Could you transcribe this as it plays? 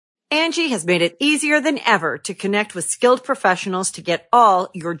Angie has made it easier than ever to connect with skilled professionals to get all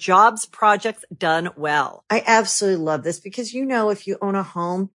your jobs projects done well. I absolutely love this because, if you own a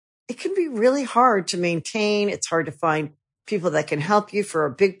home, it can be really hard to maintain. It's hard to find people that can help you for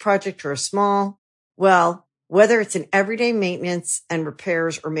a big project or a small. Well, whether it's in everyday maintenance and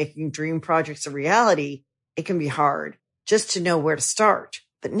repairs or making dream projects a reality, it can be hard just to know where to start.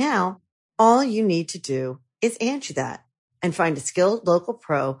 But now all you need to do is Angie that and find a skilled local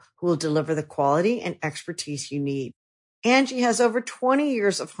pro who will deliver the quality and expertise you need. Angie has over 20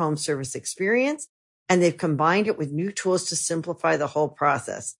 years of home service experience, and they've combined it with new tools to simplify the whole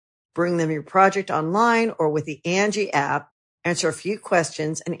process. Bring them your project online or with the Angie app, answer a few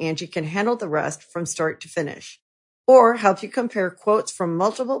questions, and Angie can handle the rest from start to finish. Or help you compare quotes from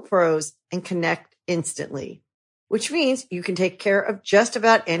multiple pros and connect instantly, which means you can take care of just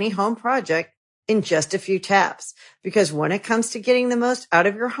about any home project in just a few taps. Because when it comes to getting the most out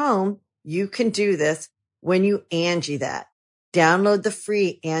of your home, you can do this when you Angie that. Download the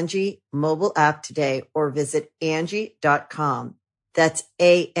free Angie mobile app today or visit Angie.com. That's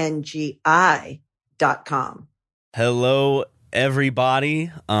ANGI.com. Hello,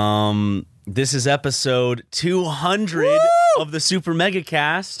 everybody. This is episode 200 of the Super Mega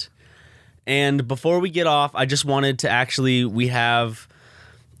Cast. And before we get off, I just wanted to we have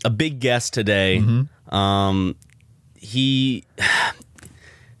a big guest today. Mm-hmm.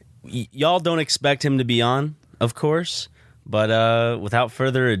 Y'all don't expect him to be on, of course, but without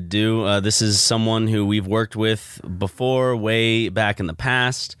further ado, this is someone who we've worked with before, way back in the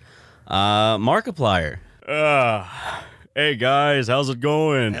past, Markiplier. Hey guys, how's it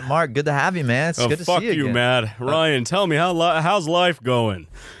going? Hey Mark, good to have you, man. It's good to see you again. Fuck you, Matt. Ryan, tell me, how's life going?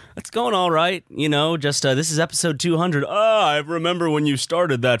 It's going all right, this is episode 200. I remember when you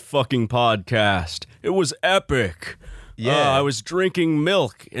started that fucking podcast. It was epic. Yeah. I was drinking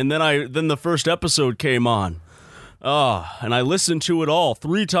milk, and then the first episode came on. And I listened to it all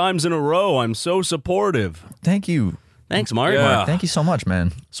 3 times in a row. I'm so supportive. Thank you. Thanks, Mark. Yeah. Mark, thank you so much,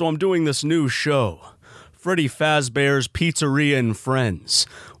 man. So I'm doing this new show, Freddy Fazbear's Pizzeria and Friends.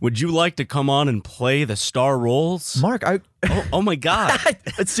 Would you like to come on and play the star roles? Mark, Oh my God.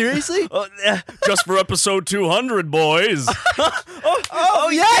 Seriously? Just for episode 200, boys.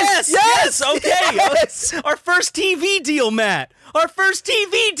 Yes. Okay. Yes. Our first TV deal, Matt. Our first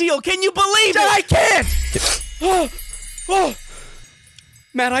TV deal. Can you believe it? I can't.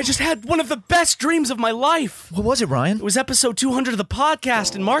 Matt, I just had one of the best dreams of my life. What was it, Ryan? It was episode 200 of the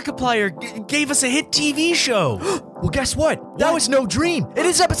podcast, and Markiplier gave us a hit TV show. Well, guess what? That was no dream. It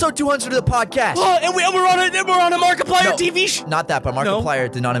is episode 200 of the podcast. And we're on a Markiplier TV show. Not that, but Markiplier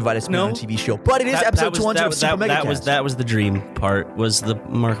did not invite us to be on a TV show. But it is episode 200 of Super Mega Cast. That was the dream part. Was the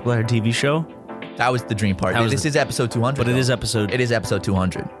Markiplier TV show? That was the dream part. This is episode 200. But it is episode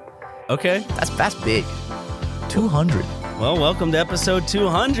 200. Okay. That's big. 200. Well, welcome to episode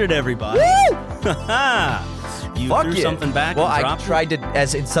 200, everybody. Woo! You Fuck threw yeah. something back well, and I dropped tried to,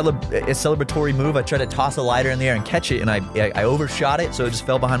 as a celebratory move, I tried to toss a lighter in the air and catch it, and I overshot it, so it just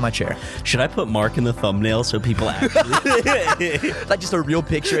fell behind my chair. Should I put Mark in the thumbnail so people actually... Like just a real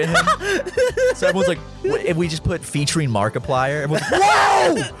picture of him? So everyone's like, if we just put featuring Markiplier, everyone's like,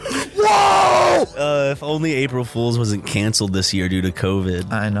 whoa! If only April Fool's wasn't canceled this year due to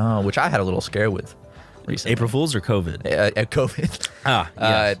COVID. I know, which I had a little scare with recently. April Fool's or COVID? COVID.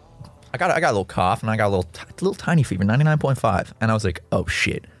 Yes. I got a little cough, and I got a little tiny fever, 99.5, and I was like, oh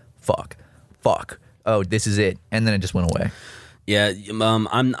shit, fuck, oh, this is it, and then it just went away. Yeah,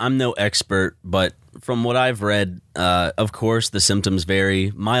 I'm no expert, but from what I've read, of course the symptoms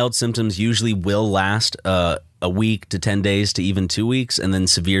vary. Mild symptoms usually will last a week to 10 days to even 2 weeks, and then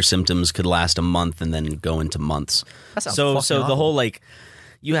severe symptoms could last a month and then go into months. That sounds so fucking the awful. whole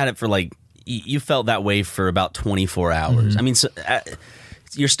you had it for you felt that way for about 24 hours. Mm-hmm. I mean,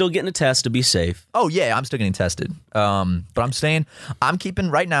 you're still getting a test to be safe. Oh yeah, I'm still getting tested. But I'm keeping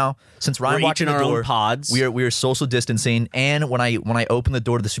right now, since Ryan We're walked in each the in our door, own pods. We are social distancing, and when I opened the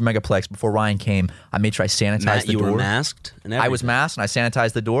door to the Super Megaplex before Ryan came, I made sure I sanitized Matt, the you door. were masked and everything. I was masked and I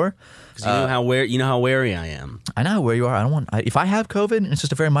sanitized the door. Because you know how wary I am. I know where you are. If I have COVID and it's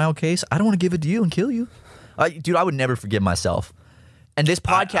just a very mild case, I don't want to give it to you and kill you. Dude, I would never forgive myself. And this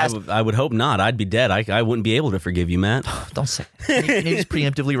podcast... I would hope not. I'd be dead. I wouldn't be able to forgive you, Matt. Don't say it. Can you just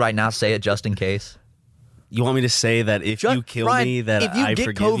preemptively right now say it just in case? You want me to say that if you kill Ryan, me that if you I get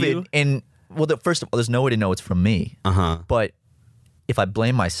forgive COVID you? And, well, first of all, there's no way to know it's from me. Uh-huh. But if I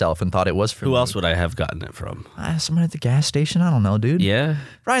blame myself and thought it was from Who me... else would I have gotten it from? Someone at the gas station? I don't know, dude. Yeah.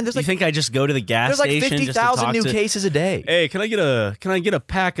 Ryan, there's You think I just go to the gas there's station? like 50,000 new cases a day. Hey, can I get a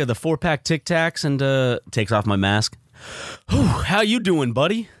pack of the 4-pack Tic Tacs and Takes off my mask. how you doing,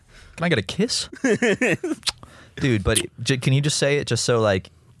 buddy? Can I get a kiss? Dude, but can you just say it just so,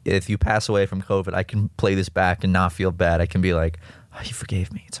 like, if you pass away from COVID, I can play this back and not feel bad. I can be like, oh, you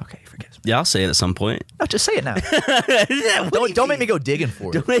forgave me. It's okay. You forgave me. Yeah, I'll say it at some point. No, just say it now. Don't make me go digging for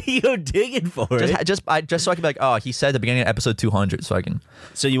it. Don't make me go digging for it. Just so I can be like, oh, he said at the beginning of episode 200, so I can.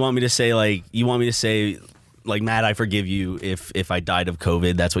 So you want me to say, like, Matt, I forgive you if I died of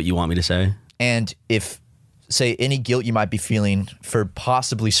COVID. That's what you want me to say? And if, say, any guilt you might be feeling for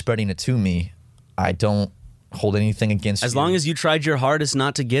possibly spreading it to me, I don't hold anything against you. As long as you tried your hardest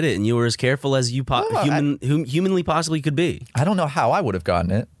not to get it and you were as careful as you humanly possibly could be. I don't know how I would have gotten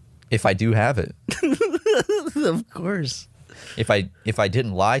it if I do have it. Of course. If I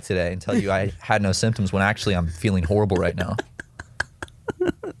didn't lie today and tell you I had no symptoms when actually I'm feeling horrible right now.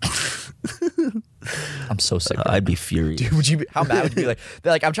 I'm so sick. I'd be furious. Dude, how mad would you be?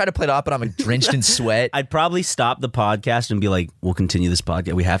 They're like, I'm trying to play it off, but I'm like drenched in sweat. I'd probably stop the podcast and be like, we'll continue this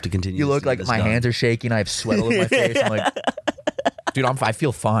podcast. We have to continue. You look like my hands are shaking. I have sweat all over my face. I'm like, dude, I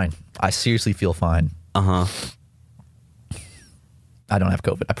feel fine. I seriously feel fine. Uh-huh. I don't have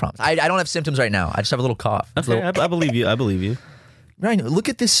COVID, I promise. I don't have symptoms right now. I just have a little cough. Okay, I believe you. I believe you. Ryan, look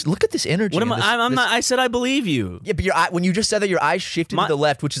at this energy. What am I? I'm not. I said I believe you. Yeah, but when you just said that, your eyes shifted to the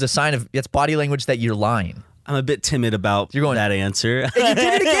left, which is a sign of it's body language that you're lying. I'm a bit timid about that answer. Hey, you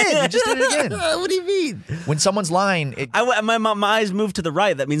did it again. You just did it again. What do you mean? When someone's lying, my eyes moved to the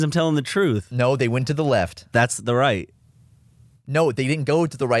right. That means I'm telling the truth. No, they went to the left. That's the right. No, they didn't go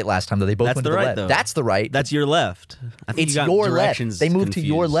to the right last time, though. They both went to the left. Though. That's the right. That's your left. I think it's you got your directions left. They moved confused. to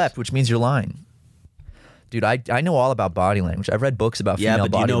your left, which means you're lying. Dude, I know all about body language. I've read books about female body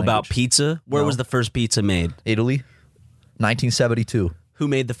language. Yeah, but do you know about pizza? Where was the first pizza made? Italy, 1972. Who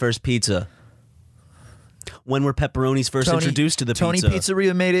made the first pizza? When were pepperonis first introduced to the pizza? Tony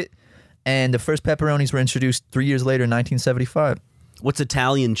Pizzeria made it, and the first pepperonis were introduced 3 years later in 1975. What's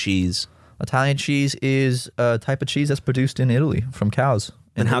Italian cheese? Italian cheese is a type of cheese that's produced in Italy from cows.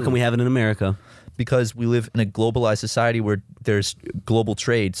 Then how can we have it in America? Because we live in a globalized society where there's global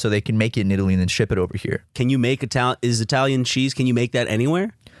trade, so they can make it in Italy and then ship it over here. Can you make Italian cheese? Can you make that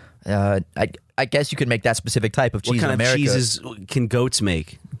anywhere? I guess you could make that specific type of cheese in America. What kind of cheeses can goats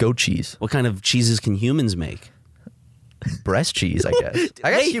make? Goat cheese. What kind of cheeses can humans make? Breast cheese, I guess.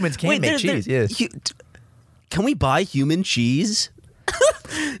 I guess humans can make cheese, yes. Can we buy human cheese?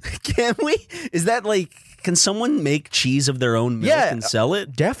 Can we? Is that like... Can someone make cheese of their own milk and sell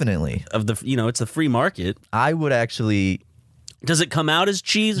it? Definitely. It's the free market. I would actually. Does it come out as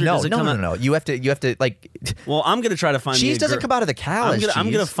cheese? Or does it come out? No. You have to like. Well, I'm gonna try to find cheese doesn't come out of the cow.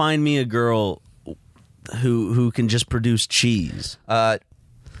 I'm gonna find me a girl who can just produce cheese. I'll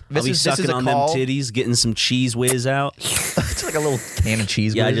be sucking on them titties, getting some cheese whiz out. It's like a little can of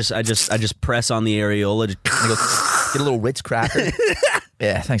cheese. Yeah, whiz. I just press on the areola. Get a little Ritz cracker.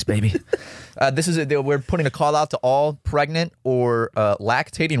 Yeah, thanks, baby. We're putting a call out to all pregnant or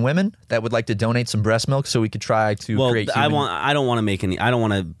lactating women that would like to donate some breast milk, so we could try to create. I don't want to make any. I don't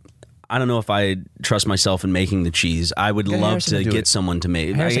know if I trust myself in making the cheese. I would love to get someone to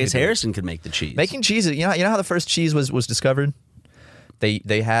make. I guess Harrison could make the cheese. Making cheese. You know how the first cheese was discovered. They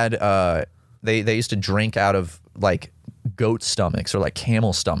used to drink out of like goat stomachs or like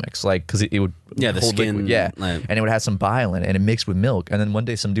camel stomachs, like because it would the skin and it would have some bile in it and it mixed with milk, and then one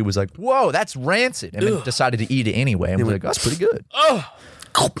day some dude was like, whoa, that's rancid, and then decided to eat it anyway, and was like, that's pretty good.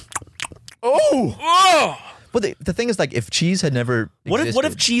 But the thing is, like, if cheese had never existed, what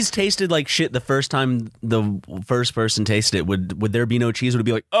if cheese tasted like shit the first time the first person tasted it? Would there be no cheese? Would it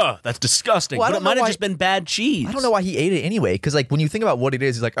be like, oh, that's disgusting? Well, but it might have just been bad cheese. I don't know why he ate it anyway. Because like when you think about what it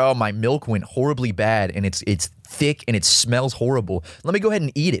is, he's like, oh, my milk went horribly bad, and it's thick and it smells horrible. Let me go ahead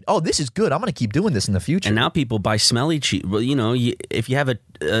and eat it. Oh, this is good. I'm gonna keep doing this in the future. And now people buy smelly cheese. Well, if you have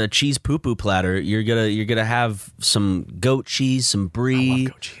a cheese poo-poo platter, you're gonna have some goat cheese, some brie,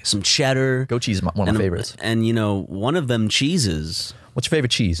 some cheddar. Goat cheese is one of my favorites. And one of them cheeses. What's your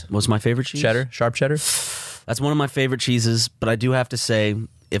favorite cheese? What's my favorite cheese? Cheddar, sharp cheddar. That's one of my favorite cheeses. But I do have to say,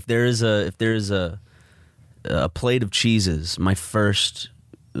 if there is a plate of cheeses, my first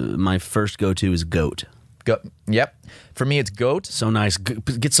go-to is goat. Yep. For me, it's goat. So nice.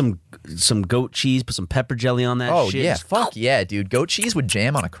 Get some goat cheese. Put some pepper jelly on that. Oh shit. yeah, fuck yeah, dude. Goat cheese with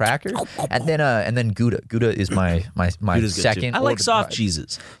jam on a cracker, and then Gouda. Gouda is my second. I like soft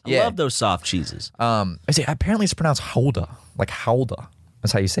cheeses. I love those soft cheeses. I say apparently it's pronounced Houda, like Houda.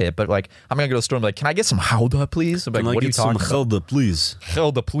 That's how you say it. But like, I'm gonna go to the store and be like, can I get some Houda, please? I'm like, what are you talking about? Houda, please.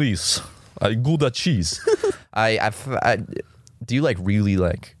 Houda, please. Gouda cheese. Do you like really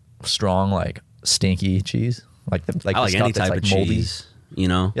like strong like stinky cheese? Like I like any type of moldy cheese. You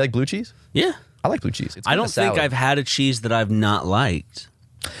like blue cheese? Yeah. I like blue cheese. I don't think I've had a cheese that I've not liked.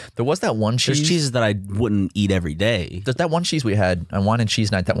 There was that one cheese. There's cheeses that I wouldn't eat every day. There's that one cheese we had on wine and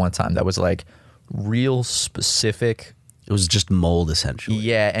cheese night that one time that was like real specific. It was just mold, essentially.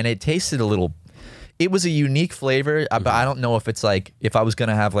 Yeah, and it tasted a little. It was a unique flavor, but I don't know if it's like if I was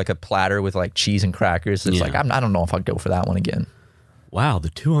gonna have like a platter with like cheese and crackers. It's like I don't know if I'd go for that one again. Wow, the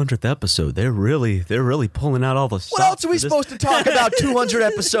 200th episode. They're really pulling out all the stuff. What else are we supposed to talk about 200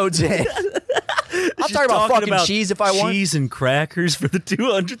 episodes in? I'll talk about fucking cheese if I want. Cheese and crackers for the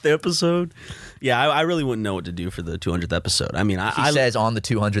 200th episode. Yeah, I really wouldn't know what to do for the 200th episode. I mean, He says on the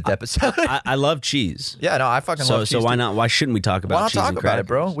 200th episode. I love cheese. Yeah, no, I fucking love cheese. So why not? Why shouldn't we talk about cheese and crackers? Why not talk about it,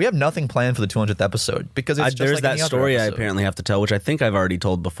 bro? We have nothing planned for the 200th episode because it's just there's like that any other story I episode. apparently have to tell, which I think I've already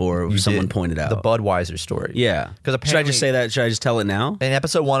told before. Someone pointed out the Budweiser story. Yeah, because should I just say that? Should I just tell it now? In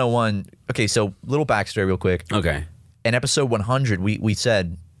episode 101, okay, so little backstory real quick. Okay. In episode 100, we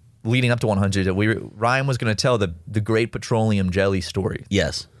said leading up to 100 that Ryan was going to tell the great petroleum jelly story.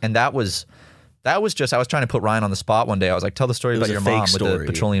 Yes, and that was just I was trying to put Ryan on the spot one day. I was like, tell the story about your mom with the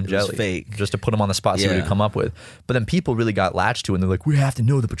petroleum jelly. It was fake. Just to put him on the spot, see what he'd come up with. But then people really got latched to it, and they're like, we have to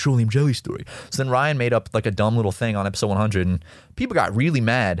know the petroleum jelly story. So then Ryan made up like a dumb little thing on episode 100, and people got really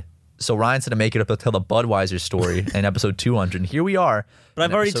mad. So Ryan said to make it up to tell the Budweiser story in episode 200. And here we are. But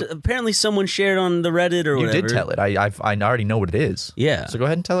I've already apparently someone shared on the Reddit or whatever. You did tell it. I already know what it is. Yeah. So go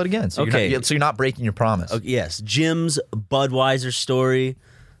ahead and tell it again. So you're not breaking your promise. Okay, yes, Jim's Budweiser story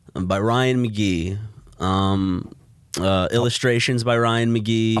by Ryan McGee. Illustrations by Ryan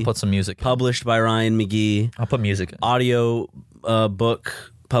McGee. I'll put some music. Published by Ryan McGee. I'll put music in. Audio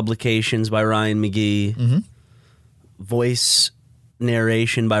book publications by Ryan McGee. Mm-hmm. Voice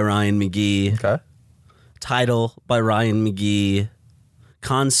narration by Ryan McGee. Okay. Title by Ryan McGee.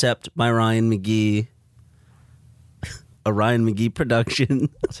 Concept by Ryan McGee. A Ryan McGee production.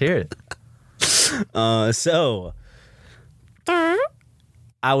 Let's hear it. So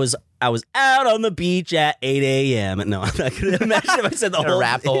I was out on the beach at 8 a.m. No, I'm not going to imagine if I said the whole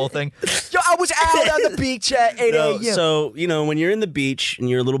rap the whole thing. Yo, I was out on the beach at 8 a.m. So, when you're in the beach and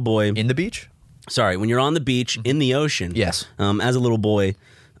you're a little boy. In the beach? Sorry, when you're on the beach in the ocean. Yes. As a little boy,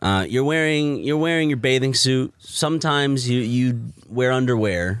 you're wearing your bathing suit. Sometimes you wear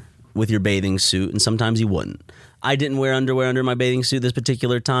underwear with your bathing suit, and sometimes you wouldn't. I didn't wear underwear under my bathing suit this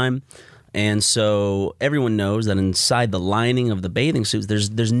particular time. And so everyone knows that inside the lining of the bathing suits,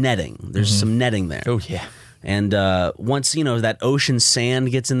 there's netting. There's some netting there. Oh, yeah. And once that ocean sand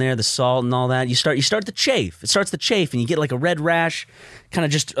gets in there, the salt and all that, you start to chafe. It starts to chafe, and you get like a red rash, kind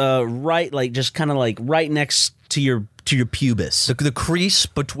of just right next to your pubis. The crease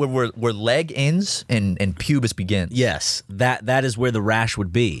between where leg ends and pubis begins. Yes, that is where the rash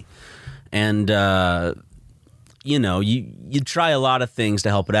would be, and you try a lot of things to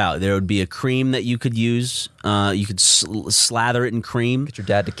help it out. There would be a cream that you could use. You could slather it in cream. Get your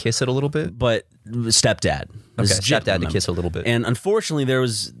dad to kiss it a little bit. But stepdad. Okay, stepdad to kiss a little bit. And unfortunately, there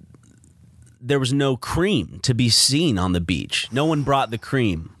was no cream to be seen on the beach. No one brought the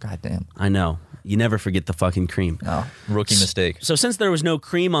cream. God damn. I know. You never forget the fucking cream. Oh, rookie mistake. So since there was no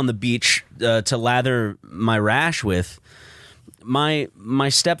cream on the beach to lather my rash with, my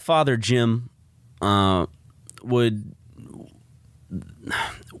stepfather Jim would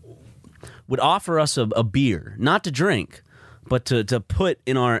offer us a beer, not to drink, but to put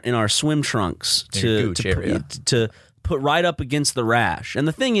in our swim trunks to put right up against the rash. And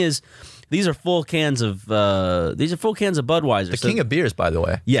the thing is, these are full cans of Budweiser. The king of beers, by the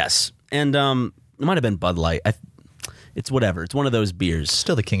way. Yes, and it might have been Bud Light. It's whatever. It's one of those beers.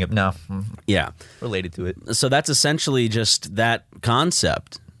 Still the king of Yeah, related to it. So that's essentially just that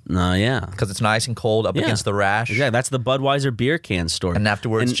concept. Yeah. Because it's nice and cold up against the rash. Yeah, that's the Budweiser beer can story. And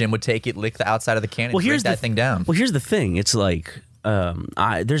afterwards, Jim would take it, lick the outside of the can, and drink that thing down. Well, here's the thing. It's like,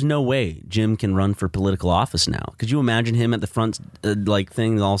 there's no way Jim can run for political office now. Could you imagine him at the front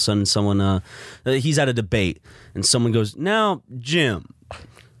thing, all of a sudden someone, he's at a debate, and someone goes, now, Jim.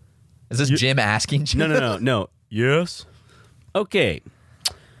 Is this Jim asking Jim? No. Yes? Okay.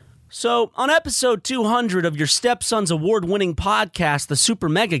 So, on episode 200 of your stepson's award-winning podcast, the Super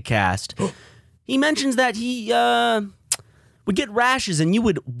Mega Cast, he mentions that he would get rashes and you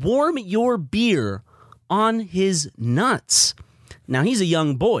would warm your beer on his nuts. Now, he's a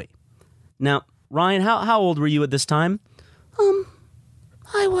young boy. Now, Ryan, how old were you at this time?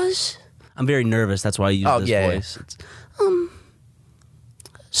 I was... I'm very nervous. That's why I use this voice. Yeah.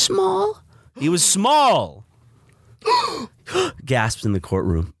 Small. He was small. Gasps in the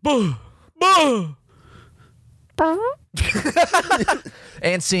courtroom.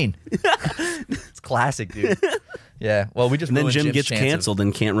 And scene. It's classic, dude. Yeah. Well, we just And then ruined Jim Jim's gets chances. canceled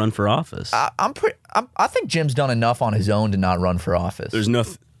and can't run for office. I think Jim's done enough on his own to not run for office.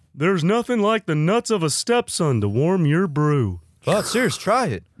 There's nothing like the nuts of a stepson to warm your brew. Oh, serious, try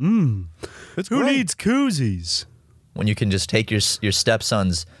it. It's Who great. needs koozies? When you can just take your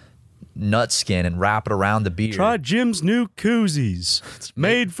stepson's nut skin and wrap it around the beer. Try Jim's new koozies. It's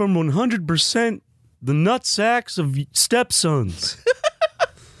made from 100% the nut sacks of stepsons.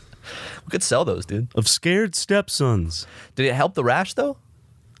 We could sell those, dude. Of scared stepsons. Did it help the rash though?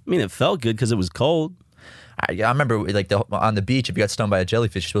 I mean, it felt good because it was cold. I remember like on the beach, if you got stung by a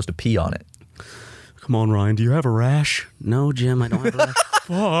jellyfish, you're supposed to pee on it. Come on, Ryan, do you have a rash? No, Jim, I don't have a rash.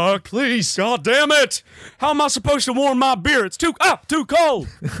 Fuck, please. God damn it. How am I supposed to warm my beer? It's too cold.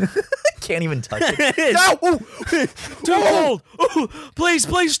 Can't even touch it. No! Too cold. Ooh,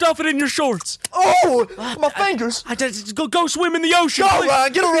 please stuff it in your shorts. Oh, my fingers. I just go swim in the ocean. Go, please.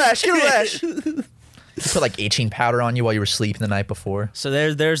 Ryan, get a rash, get a rash. You put like itching powder on you while you were sleeping the night before. So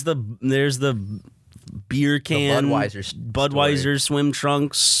there's the beer can, Budweiser swim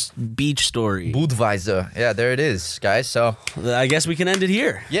trunks, beach story. Budweiser. Yeah, there it is, guys. So, I guess we can end it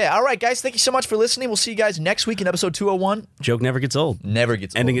here. yeah, all right, guys. Thank you so much for listening. We'll see you guys next week in episode 201. Joke never gets old. Never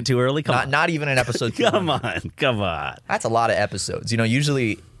gets Ending old. it too early? Come on. Not even an episode 200. Come on. That's a lot of episodes. You know,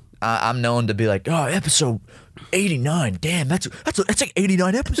 usually I'm known to be like, oh, episode 89. Damn, that's like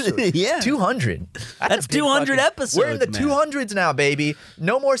 89 episodes. Yeah. 200. That's a big 200 episodes, We're in the man. 200s now, baby.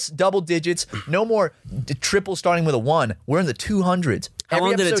 No more double digits. No more triple starting with a 1. We're in the 200s. How Every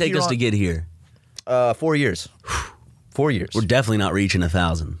long did it episode take here us to on- get here? 4 years. 4 years. We're definitely not reaching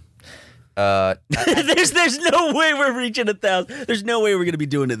 1,000. There's no way we're reaching 1,000. There's no way we're going to be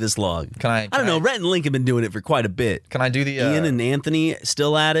doing it this long. I don't know. Rhett and Link have been doing it for quite a bit. Can I do the Ian and Anthony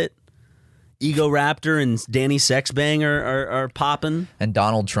still at it. Ego Raptor and Danny Sexbang are popping. and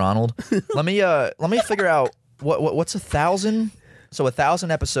Donald Tronald? let me figure out what's 1,000. So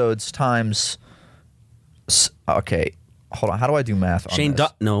 1,000 episodes times. Okay, hold on. How do I do math? On Shane, this?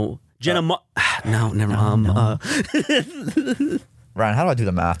 no, Jenna. No, never mind. Ryan, how do I do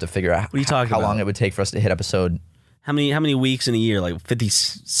the math to figure out What are you talking how about? long it would take for us to hit episode How many weeks in a year? Like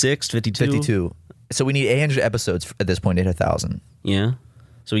 56, 52? 52? So we need 800 episodes at this point to hit 1,000. Yeah.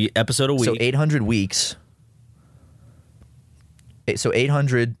 So episode a week. So 800 weeks. So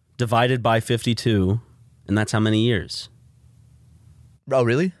 800. divided by 52, and that's how many years, Oh,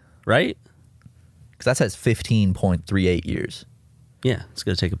 really? right? Because that says 15.38 years. Yeah, it's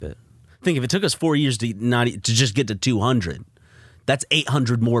gonna take a bit. Think if it took us 4 years to just get to 200, that's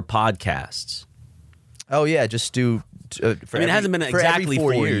 800 more podcasts. Oh yeah, just do. For it hasn't been for every exactly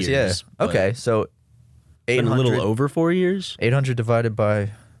 4 years, Yeah. but- Okay, so Been 800. a little over 4 years. 800 divided by.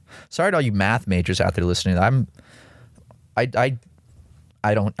 Sorry to all you math majors out there listening.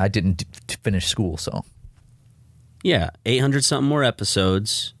 I didn't finish school, so Yeah, 800 something more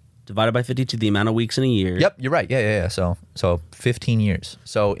episodes divided by 52, the amount of weeks in a year. yep, you're right. Yeah. So 15 years.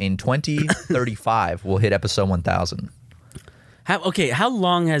 So in 2035 we'll hit episode 1,000. How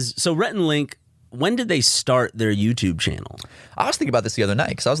long has Rhett and Link? When did they start their YouTube channel? I was thinking about this the other night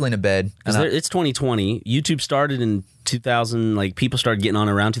because I was laying in bed. And Because it's 2020. YouTube started in 2000. Like people started getting on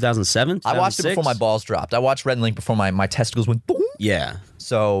around 2007. I watched it 2006? before my balls dropped. I watched Red and Link before my testicles went boom. Yeah,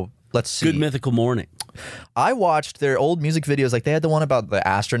 So let's see. Good Mythical Morning. I watched their old music videos. Like they had the one about the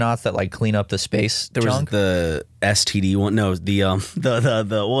astronauts that like clean up the space There junk. was the STD one. No,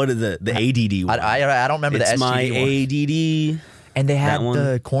 the what is it? The ADD one. I don't remember it's the STD my one. ADD. And they had that one.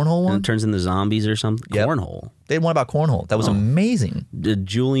 the cornhole And one. it turns into zombies or something. Yep. Cornhole. They had one about cornhole. That was amazing.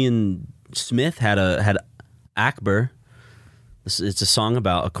 Julian Smith had Akbar. It's a song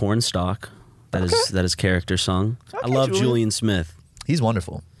about a corn stalk. That is character song. I Okay, love Julian. Julian Smith. He's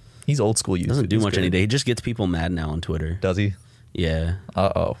wonderful. He's old school. Doesn't do much any day. He just gets people mad now on Twitter. Does he? Yeah.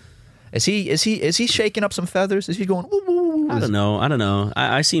 Uh-oh. Is he shaking up some feathers? Is he going? Woo, woo, woo, woo? I don't know.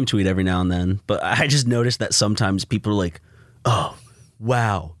 I see him tweet every now and then, but I just noticed that sometimes people are like, "Oh,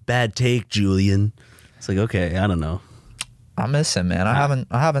 wow, bad take, Julian." It's like, okay, I don't know. I miss him, man. I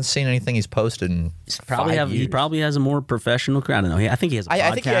haven't seen anything he's posted in Probably 5 he years. probably has a more professional career. I don't know. I think he has a podcast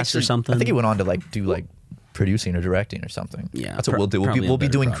I think he actually, or something. I think he went on to like do like producing or directing or something. Yeah, that's what we'll do. probably We'll be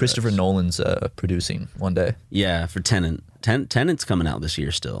better doing projects. Christopher Nolan's producing one day. Yeah, for Tenet. Tenet's coming out this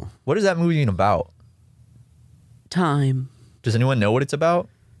year still. What is that movie even about? Time Does anyone know what it's about?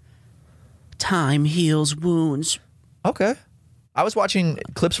 heals wounds. Okay. I was watching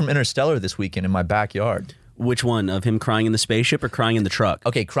clips from Interstellar this weekend in my backyard. Which one? Of him crying in the spaceship or crying in the truck?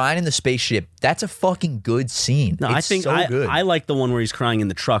 Okay, crying in the spaceship. That's a fucking good scene. No, It's I think so good. I like the one where he's crying in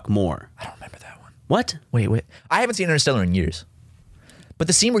the truck more. I don't remember that one. What? Wait. I haven't seen Interstellar in years. But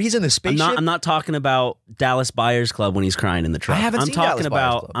the scene where he's in the spaceship. I'm not talking about Dallas Buyers Club when he's crying in the truck. I haven't seen Dallas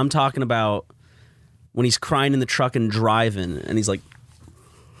Buyers Club. I'm talking about when he's crying in the truck and driving, and he's like,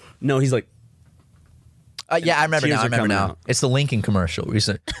 no, he's like. Yeah, I remember Tears now. I are remember coming now. out. It's the Lincoln commercial.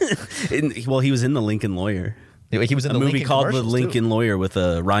 Well, he was in The Lincoln Lawyer. He was in A the movie Lincoln called The commercials, Lincoln Lawyer with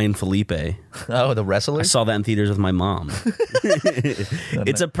Ryan Felipe. Oh, the wrestler. I saw that in theaters with my mom.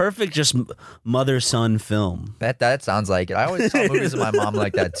 It's a perfect just mother-son film. That sounds like it. I always saw movies with my mom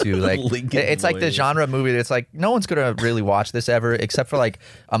like that too. Like Lincoln it's like the Lawyer. genre movie that's like no one's gonna really watch this ever, except for like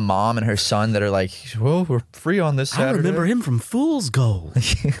a mom and her son that are like, well, we're free on this Saturday. I remember him from Fool's Gold.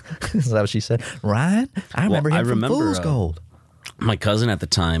 Is that what she said? Ryan? I remember him from Fool's Gold. My cousin at the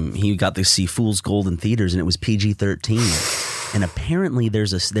time, he got to see Fool's Gold in theaters, and it was PG-13. And apparently there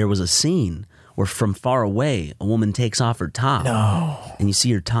was a scene where from far away, a woman takes off her top. No. And you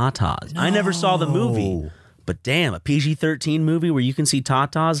see her tatas. I never saw the movie. But damn, a PG-13 movie where you can see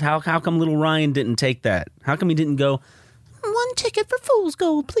tatas? How come little Ryan didn't take that? How come he didn't go, One ticket for Fool's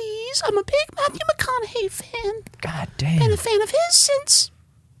Gold, please. I'm a big Matthew McConaughey fan. God Been damn. a fan of his since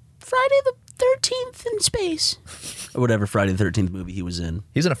Friday the 13th in space. or whatever Friday the 13th movie he was in?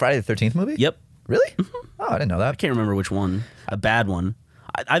 He was in a Friday the 13th movie? Yep. Really? Oh, I didn't know I that. can't remember which one. A bad one.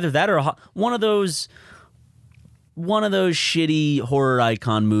 Either that or one of those shitty horror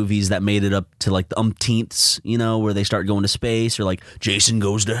icon movies that made it up to like the umpteenths, where they start going to space, or like Jason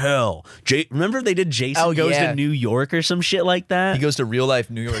Goes to Hell. Remember they did Jason Goes yeah. to New York or some shit like that? He goes to real life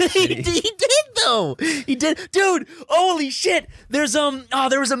New York City. He did though. He did, dude. Holy shit! There was a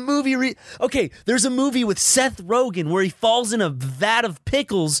movie. There's a movie with Seth Rogen where he falls in a vat of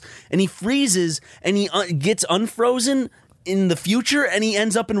pickles and he freezes and he gets unfrozen in the future and he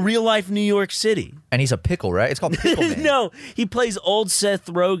ends up in real life New York City. And he's a pickle, right? It's called Pickle Man. No, he plays old Seth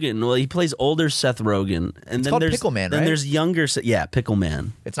Rogen. Well, he plays older Seth Rogen, and then called there's Pickle Man, Then right? there's younger. Yeah, Pickle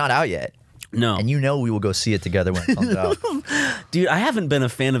Man. It's not out yet. No, And we will go see it together when it comes out. dude, I haven't been a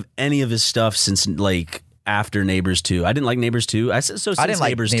fan of any of his stuff since like after Neighbors 2. I didn't like Neighbors 2. Since I didn't like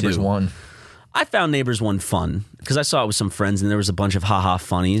Neighbors Neighbors 2. 1. I found Neighbors 1 fun because I saw it with some friends and there was a bunch of haha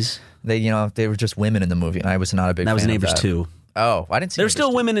funnies. They were just women in the movie, and I was not a big fan That was of Neighbors that. 2. Oh, I didn't see There were Neighbors still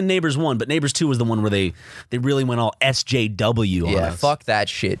 2. women in Neighbors 1, but Neighbors 2 was the one where they really went all SJW on Yeah, us. fuck that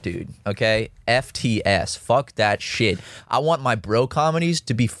shit, dude. Okay? FTS. Fuck that shit. I want my bro comedies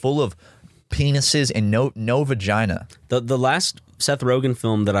to be full of penises and no vagina. The last Seth Rogen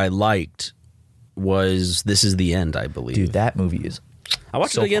film that I liked was This Is the End, I believe. Dude, that movie is. I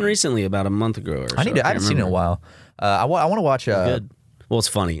watched so it again funny. recently, about a month ago or so. I haven't seen it in a while. I want to watch Good. Well, it's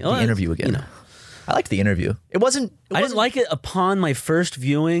funny. The Interview again. I liked The Interview. I didn't like it upon my first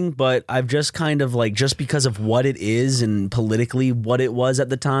viewing, but I've just kind of like, just because of what it is and politically what it was at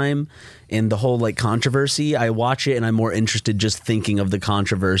the time and the whole like controversy, I watch it and I'm more interested just thinking of the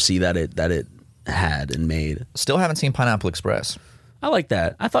controversy that it had and made. Still haven't seen Pineapple Express. I like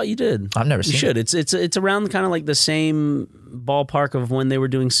that. I thought you did. I've never You seen should. It's around kind of like the same ballpark of when they were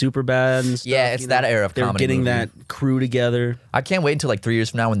doing Superbad and stuff. Yeah, it's that era of They were comedy getting movie. that crew together. I can't wait until like 3 years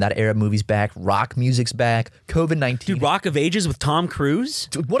from now when that era movie's back. Rock music's back. COVID-19. Dude, Rock of Ages with Tom Cruise?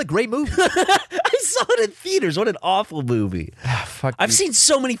 Dude, what a great movie. I saw it in theaters. What an awful movie. Fuck. I've dude. seen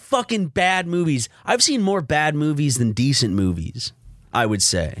so many fucking bad movies. I've seen more bad movies than decent movies, I would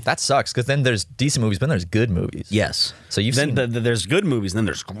say. That sucks because then there's decent movies, but then there's good movies. Yes. So you've then seen. there's good movies, then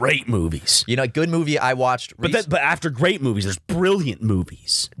there's great movies. A good movie I watched. But after great movies, there's brilliant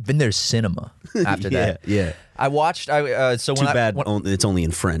movies. then there's cinema after that. Yeah. I watched. So Too when bad it's only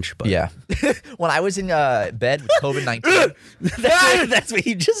in French. But Yeah. When I was in bed with COVID-19, that's what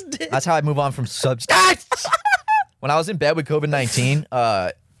you just did. that's how I move on from substance. When I was in bed with COVID-19,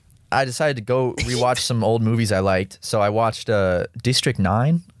 I decided to go rewatch some old movies I liked. So I watched District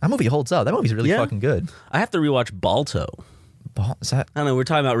 9. That movie holds up. That movie's really Yeah. fucking good. I have to rewatch Balto. Is that? I don't know. We're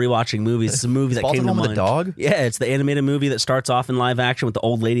talking about rewatching movies. It's a movie that Balto came to Home with mind. the dog? Yeah, it's the animated movie that starts off in live action with the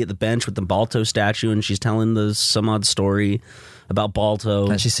old lady at the bench with the Balto statue, and she's telling some odd story about Balto.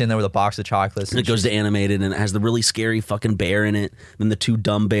 And she's sitting there with a box of chocolates. And it goes to animated, and it has the really scary fucking bear in it, then the two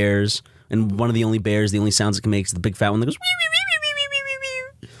dumb bears, and one of the only bears, the only sounds it can make is the big fat one that goes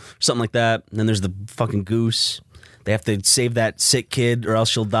something like that. And then there's the fucking goose. They have to save that sick kid, or else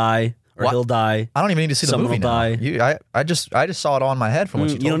she'll die, or What? he'll die. I don't even need to see the Someone movie will now. die. I just saw it all in my head from what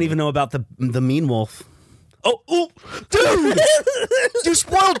you told You don't me. even know about the mean wolf. Oh, dude! You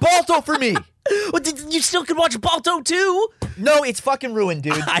spoiled Balto for me. You still could watch Balto 2? No, it's fucking ruined,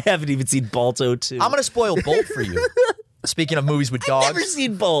 dude. I haven't even seen Balto 2. I'm gonna spoil Bolt for you. Speaking of movies with dogs, I've never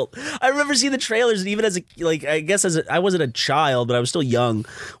seen Bolt. I remember seeing the trailers, and even as I wasn't a child, but I was still young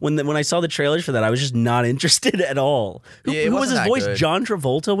when I saw the trailers for that. I was just not interested at all. Who was his voice? Good. John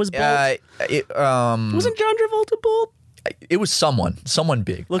Travolta was Bolt. Wasn't John Travolta Bolt? It was someone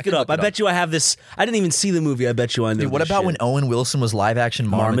big. Look it up. I bet you I have this. I didn't even see the movie. I bet you I know. Dude, what about when Owen Wilson was live action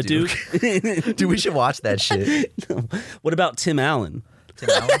Marmaduke? Marmaduke? Dude, we should watch that shit. What about Tim Allen? Tim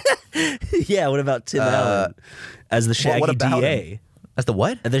Allen? Yeah, what about Tim Allen as the Shaggy what about DA? him? As the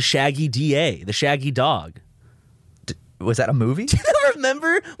what? The Shaggy DA, the Shaggy dog. Was that a movie? Do you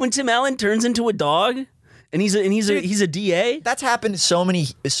remember when Tim Allen turns into a dog and he's a DA? That's happened to so many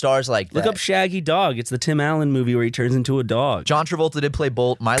stars like that. Look up Shaggy Dog. It's the Tim Allen movie where he turns into a dog. John Travolta did play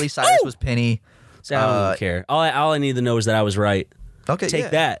Bolt. Miley Cyrus was Penny. So I don't even care. All I need to know is that I was right. Okay,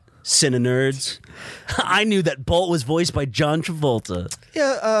 Take that, Cinenerds. I knew that Bolt was voiced by John Travolta.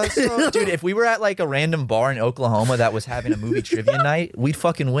 Yeah, so, dude, if we were at like a random bar in Oklahoma that was having a movie trivia night, we'd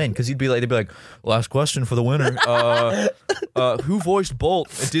fucking win because they'd be like, last question for the winner. Who voiced Bolt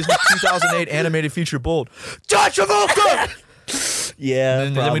in Disney's 2008 animated feature Bolt? John Travolta! Yeah,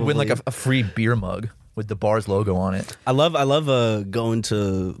 And then we'd win like a free beer mug with the bar's logo on it. I love going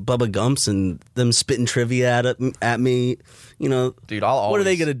to Bubba Gump's and them spitting trivia at me. You know, Dude, I'll always... What are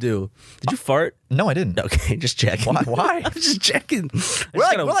they gonna do? Did you fart? No, I didn't. Okay, just checking. Why? I'm just checking.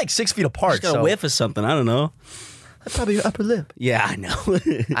 We're like 6 feet apart. Just got a whiff of something. I don't know. That's probably your upper lip. Yeah, I know.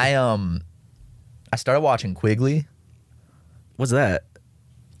 I started watching Quigley. What's that?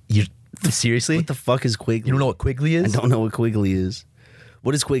 You seriously? What the fuck is Quigley? You don't know what Quigley is? I don't know what Quigley is.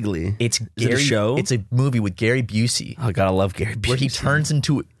 What is Quigley? Is it a show? It's a movie with Gary Busey. Oh God, I love Gary Busey. Where he turns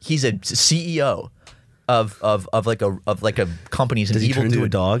into he's a CEO of like a company. He's an Does he evil turn dude. into a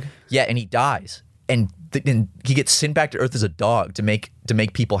dog? Yeah, and he dies, and he gets sent back to Earth as a dog to make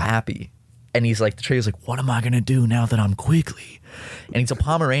people happy. And he's like, the trailer's like, what am I gonna do now that I'm Quigley? And he's a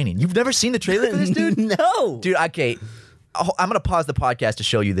Pomeranian. You've never seen the trailer for this, dude? No, dude. Okay. I'm going to pause the podcast to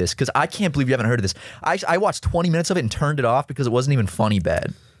show you this because I can't believe you haven't heard of this. I watched 20 minutes of it and turned it off because it wasn't even funny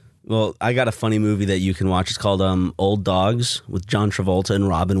bad. Well, I got a funny movie that you can watch. It's called Old Dogs with John Travolta and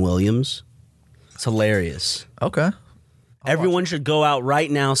Robin Williams. It's hilarious. Okay. Everyone should go out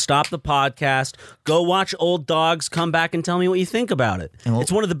right now, stop the podcast, go watch Old Dogs, come back and tell me what you think about it.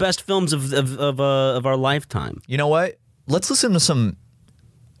 It's one of the best films of our lifetime. You know what? Let's listen to some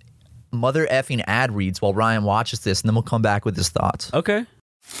mother effing ad reads while Ryan watches this, and then we'll come back with his thoughts. Okay.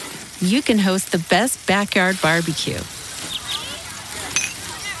 You can host the best backyard barbecue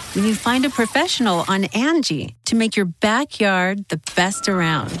when you find a professional on Angie to make your backyard the best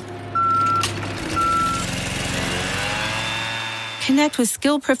around. Connect with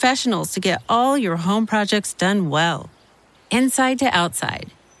skilled professionals to get all your home projects done well. Inside to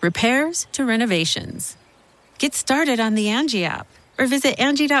outside, repairs to renovations. Get started on the Angie app or visit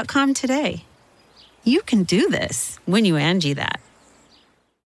Angie.com today. You can do this when you Angie that.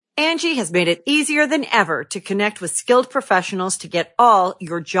 Angie has made it easier than ever to connect with skilled professionals to get all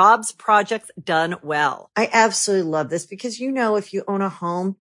your jobs projects done well. I absolutely love this because, you know, if you own a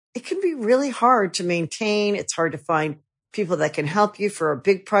home, it can be really hard to maintain. It's hard to find people that can help you for a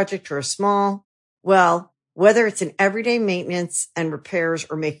big project or a small. Well, whether it's in everyday maintenance and repairs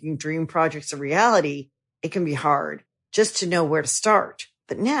or making dream projects a reality, it can be hard just to know where to start.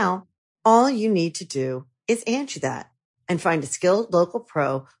 But now all you need to do is Angie that and find a skilled local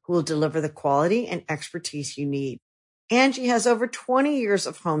pro who will deliver the quality and expertise you need. Angie has over 20 years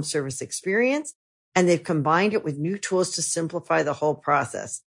of home service experience, and they've combined it with new tools to simplify the whole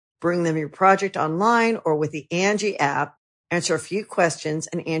process. Bring them your project online or with the Angie app, answer a few questions,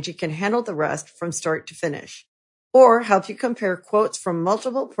 and Angie can handle the rest from start to finish. Or help you compare quotes from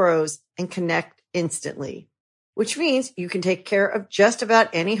multiple pros and connect instantly, which means you can take care of just about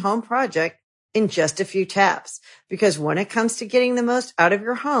any home project in just a few taps. Because when it comes to getting the most out of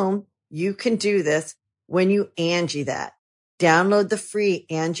your home, you can do this when you Angie that. Download the free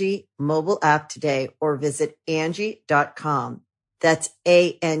Angie mobile app today or visit Angie.com. That's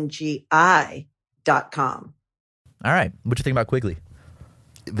ANGI.com. All right. What you think about Quigley?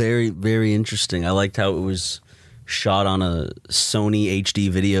 Very, very interesting. I liked how it was shot on a Sony HD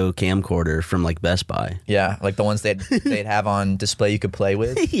video camcorder from like Best Buy. Yeah, like the ones they'd have on display you could play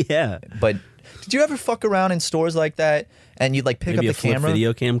with. Yeah. But did you ever fuck around in stores like that and you'd like pick Maybe up the a flip camera?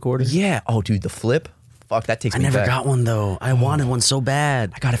 video camcorder? Yeah. Oh, dude, the flip. Fuck, that takes I me never back. got one though. I wanted one so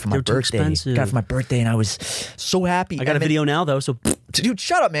bad. I got it for my They were too birthday. expensive. Got it for my birthday, and I was so happy. I got a video now though, so Dude,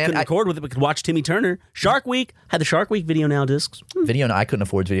 shut up, man. couldn't record with it, but could watch Timmy Turner. Shark Week had the Shark Week Video Now discs. Video now. I couldn't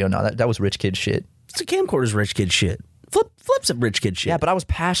afford video now. That was rich kid shit. It's a camcorder's rich kid shit. Flip's a rich kid shit. Yeah, but I was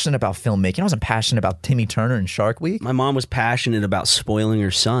passionate about filmmaking. I wasn't passionate about Timmy Turner and Shark Week. My mom was passionate about spoiling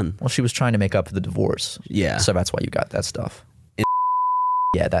her son. Well, she was trying to make up for the divorce. Yeah. So that's why you got that stuff.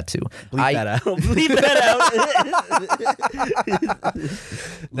 Yeah, that too. Bleep that out. Bleep that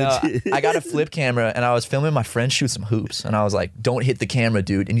out. No, I got a flip camera and I was filming my friend shoot some hoops and I was like, "Don't hit the camera,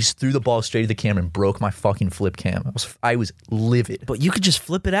 dude!" And he just threw the ball straight at the camera and broke my fucking flip cam. I was livid. But you could just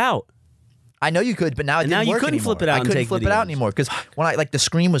flip it out. I know you could, but now it didn't you work couldn't anymore. flip it out I and couldn't take flip it out videos. anymore because when the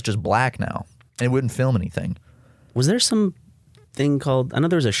screen was just black now and it wouldn't film anything. Was there some thing called? I know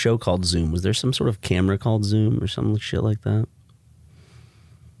there was a show called Zoom. Was there some sort of camera called Zoom or some shit like that?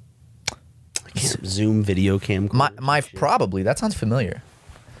 Zoom video camcorder. My probably that sounds familiar.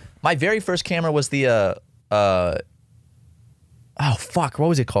 My very first camera was the oh fuck, what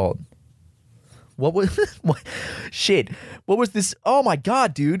was it called? What was shit? What was this? Oh my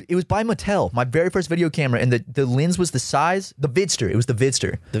god, dude! It was by Mattel. My very first video camera, and the lens was the size. The Vidster. It was the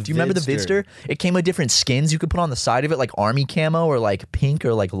Vidster. Do you remember the Vidster? It came with different skins you could put on the side of it, like army camo or like pink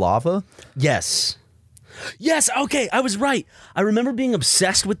or like lava. Yes. Yes, okay, I was right. I remember being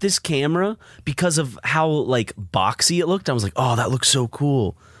obsessed with this camera because of how like boxy it looked. I was like, "Oh, that looks so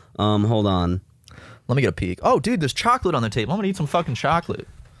cool." Hold on. Let me get a peek. Oh, dude, there's chocolate on the table. I'm gonna eat some fucking chocolate.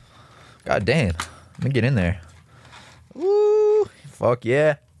 God damn. Let me get in there. Ooh, fuck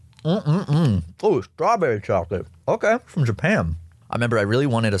yeah. Oh, strawberry chocolate. Okay, from Japan. I remember I really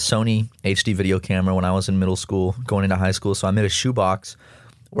wanted a Sony HD video camera when I was in middle school, going into high school. So I made a shoebox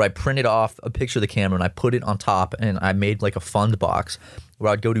where I printed off a picture of the camera and I put it on top, and I made like a fund box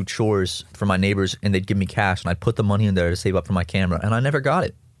where I'd go do chores for my neighbors and they'd give me cash and I'd put the money in there to save up for my camera, and I never got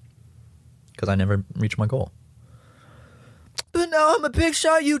it because I never reached my goal. But now I'm a big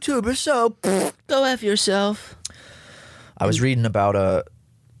shot YouTuber, so Go F yourself. I was reading about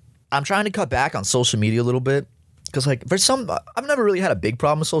I'm trying to cut back on social media a little bit because like I've never really had a big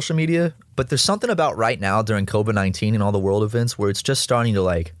problem with social media, but there's something about right now during COVID-19 and all the world events where it's just starting to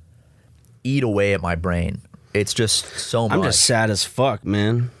like eat away at my brain. It's just so much. I'm just sad as fuck,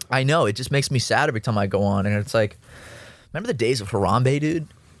 man. I know, it just makes me sad every time I go on, and it's like, remember the days of Harambe, dude?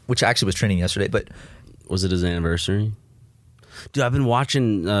 Which actually was trending yesterday, but Was it his anniversary? Dude, I've been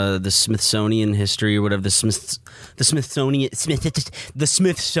watching the Smithsonian history or whatever, the Smithsonian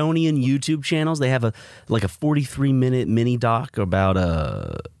YouTube channels. They have a 43-minute mini doc about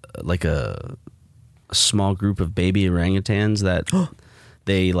a small group of baby orangutans that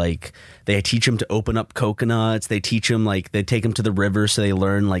they teach them to open up coconuts. They teach them they take them to the river so they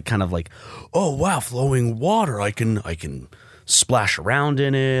learn oh wow, flowing water. I can splash around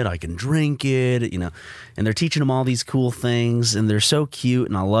in it, I can drink it, and they're teaching them all these cool things, and they're so cute,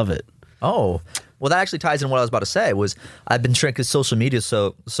 and I love it. oh, well, that actually ties in what I was about to say. Was I've been trying, because social media is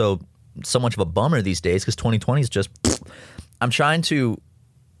so much of a bummer these days, because 2020 is just. I'm trying to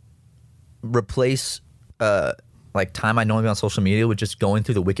replace time I normally on social media with just going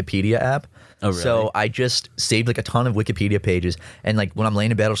through the Wikipedia app. Oh, really? So I just saved a ton of Wikipedia pages, and when I'm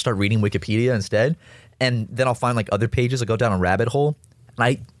laying in bed, I'll start reading Wikipedia instead, and then I'll find other pages. I'll go down a rabbit hole,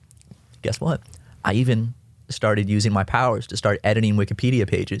 and guess what? I even started using my powers to start editing Wikipedia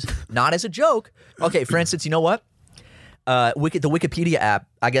pages. Not as a joke. Okay, for instance, you know what? The Wikipedia app,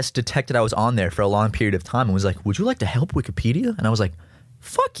 I guess, detected I was on there for a long period of time and was like, "Would you like to help Wikipedia?" And I was like,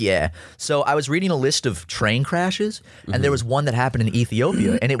 fuck yeah. So I was reading a list of train crashes, and there was one that happened in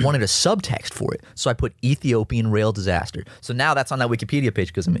Ethiopia, and it wanted a subtext for it. So I put Ethiopian rail disaster. So now that's on that Wikipedia page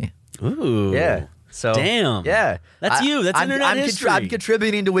because of me. Ooh. Yeah. So damn. Yeah. That's you. That's internet history. I'm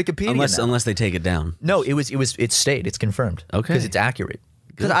contributing to Wikipedia now. Unless they take it down. No, it stayed. It's confirmed. Okay. Because it's accurate.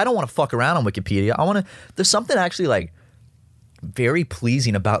 Because I don't want to fuck around on Wikipedia. There's something actually very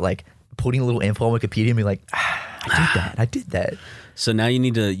pleasing about putting a little info on Wikipedia and be like, I did that. So now you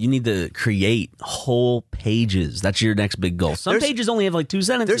need to create whole pages. That's your next big goal. Some pages only have 2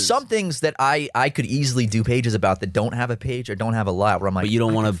 sentences. There's some things that I could easily do pages about that don't have a page or don't have a lot. Where I'm like, but you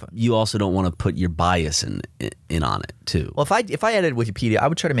don't want to. You also don't want to put your bias in on it too. Well, if I edited Wikipedia, I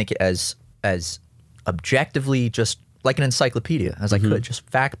would try to make it as objectively just like an encyclopedia as I could, just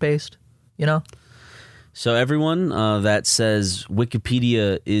fact based. So everyone that says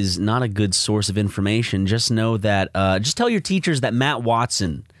Wikipedia is not a good source of information, just know that. Just tell your teachers that Matt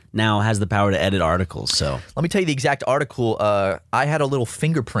Watson now has the power to edit articles. So let me tell you the exact article. I had a little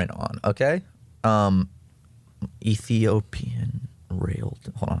fingerprint on. Okay, Ethiopian rail.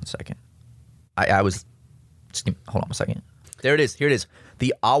 Hold on a second. I was. Hold on a second. There it is. Here it is.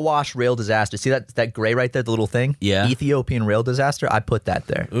 The Awash rail disaster. See that gray right there, the little thing? Yeah. Ethiopian rail disaster. I put that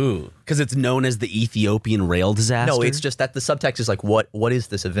there. Ooh, because it's known as the Ethiopian rail disaster. No, it's just that the subtext is what is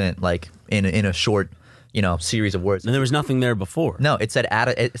this event in a short series of words. And there was nothing there before. No, it said add.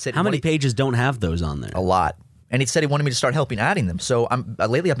 It said How many pages don't have those on there? A lot. And it said he wanted me to start helping adding them. So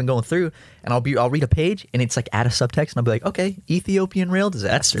lately I've been going through, and I'll read a page, and it's like add a subtext, and I'll be like, okay, Ethiopian rail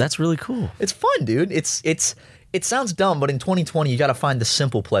disaster. That's really cool. It's fun, dude. It sounds dumb, but in 2020 you got to find the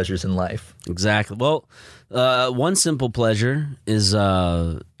simple pleasures in life. Exactly. Well, one simple pleasure is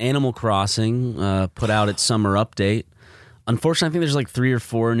Animal Crossing put out its summer update. Unfortunately, I think there's like 3 or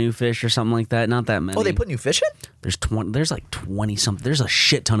 4 new fish or something like that. Not that many. Oh, they put new fish in? There's like 20 something. There's a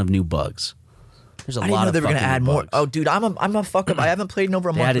shit ton of new bugs. There's a I didn't lot know of they were going to add more. Oh, dude, I'm a fuck up. I haven't played in over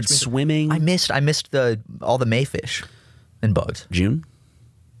a month. They added swimming. I missed all the May fish and bugs. June?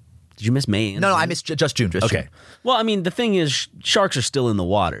 Did you miss May? No, I missed just June. Just okay. June. Well, I mean, the thing is, sharks are still in the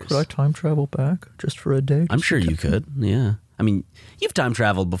waters. Could I time travel back just for a day? I'm sure you could. Yeah. I mean, you've time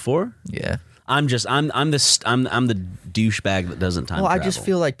traveled before. Yeah. I'm the douchebag that doesn't time travel. Well, I just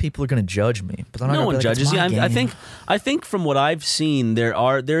feel like people are going to judge me. But no one judges you. I think from what I've seen,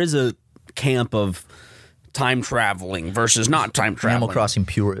 there is a camp of time traveling versus not time traveling. Animal Crossing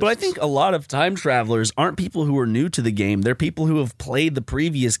purists. But I think a lot of time travelers aren't people who are new to the game. They're people who have played the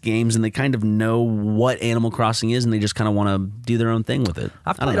previous games and they kind of know what Animal Crossing is and they just kind of want to do their own thing with it.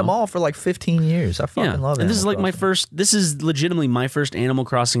 I've played them all for like 15 years. I fucking love it. And this is like this is legitimately my first Animal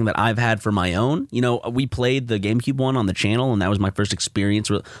Crossing that I've had for my own. We played the GameCube one on the channel and that was my first experience.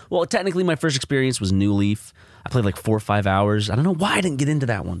 Well, technically my first experience was New Leaf. I played like 4 or 5 hours. I don't know why I didn't get into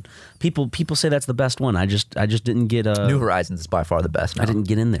that one. People say that's the best one. I just didn't get. New Horizons is by far the best. Now. I didn't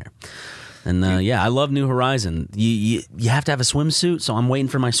get in there. And I love New Horizon. You have to have a swimsuit, so I'm waiting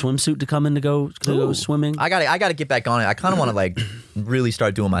for my swimsuit to come in to go swimming. I got to get back on it. I kind of want to like really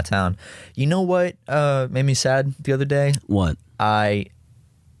start doing my town. You know what made me sad the other day? What? I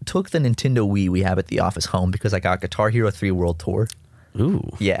took the Nintendo Wii we have at the office home because I got Guitar Hero 3 World Tour. Ooh.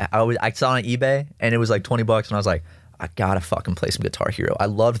 Yeah, I saw it on eBay and it was like $20 and I was like, I gotta fucking play some Guitar Hero. I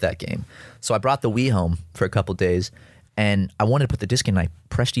loved that game. So I brought the Wii home for a couple days and I wanted to put the disc in and I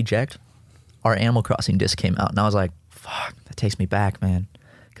pressed eject. Our Animal Crossing disc came out and I was like, fuck, that takes me back, man.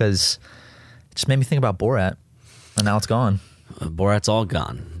 Because it just made me think about Borat and now it's gone. Borat's all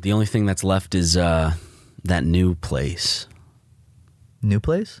gone. The only thing that's left is that new place. New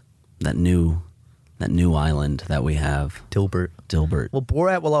place? That new island that we have. Dilbert. Well,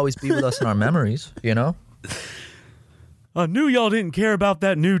 Borat will always be with us in our memories, you know? I knew y'all didn't care about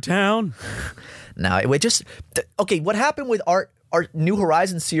that new town. No, okay, what happened with our New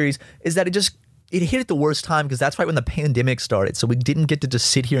Horizons series is that it hit at the worst time because that's right when the pandemic started. So we didn't get to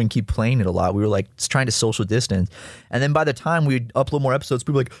just sit here and keep playing it a lot. We were like trying to social distance. And then by the time we'd upload more episodes,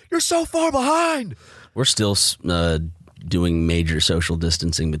 people were like, you're so far behind. We're still doing major social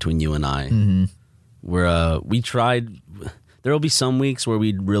distancing between you and I. Mm-hmm. We tried. There will be some weeks where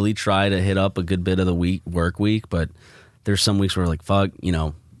we really try to hit up a good bit of the work week, but there's some weeks where we're like, fuck,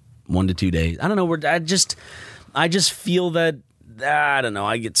 1 to 2 days. I don't know. I just feel that I don't know.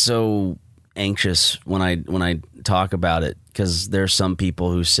 I get so anxious when I talk about it because there's some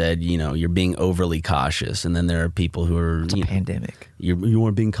people who said, you're being overly cautious, and then there are people who are it's a pandemic. You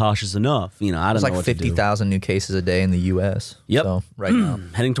weren't being cautious enough. I don't know. There's like 50,000 new cases a day in the U.S. Yep. So right now,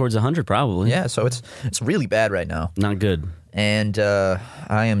 heading towards 100 probably. Yeah. So it's really bad right now. Not good. And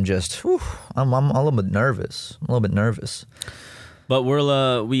I am just, I'm a little bit nervous. But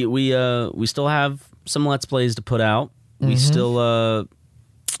we still have some Let's Plays to put out. We still.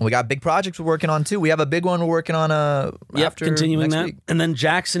 We got big projects we're working on too. We have a big one we're working on after continuing next that. week. And then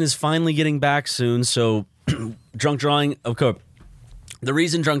Jackson is finally getting back soon. So Drunk Drawing, okay. The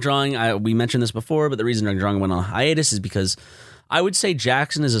reason Drunk Drawing, we mentioned this before, but the reason Drunk Drawing went on hiatus is because I would say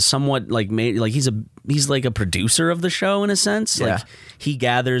Jackson is a somewhat he's like a producer of the show in a sense. Yeah. Like he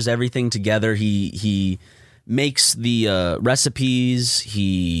gathers everything together. He makes the recipes.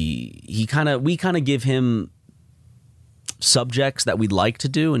 We kind of give him subjects that we'd like to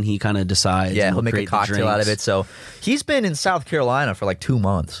do, and he kind of decides. Yeah, he'll make a cocktail out of it. So he's been in South Carolina for like 2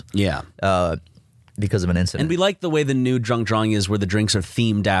 months. Yeah. Because of an incident. And we like the way the new Drunk Drawing is where the drinks are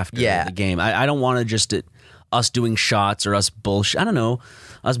themed after the game. I don't want to just us doing shots or us bullshit. I don't know.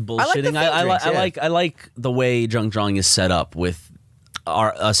 Us bullshitting. I like the way Drunk Drawing is set up with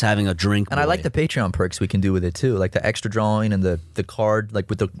us having a drink. And I like the Patreon perks we can do with it too, like the extra drawing and the card, like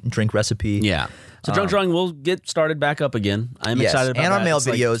with the drink recipe. Yeah. So Drunk Drawing will get started back up again. I'm excited about that. And our mail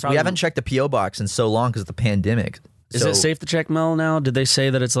videos. We haven't checked the P.O. box in so long because of the pandemic. Is it safe to check mail now? Did they say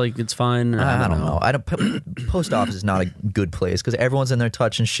that it's fine? I don't know. Post office is not a good place because everyone's in there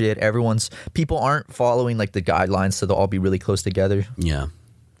touching shit. People aren't following like the guidelines, so they'll all be really close together. Yeah.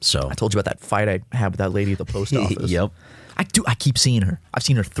 So I told you about that fight I had with that lady at the post office. Yep. I keep seeing her. I've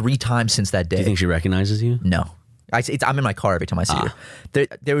seen her 3 times since that day. Do you think she recognizes you? No. I'm in my car every time I see her.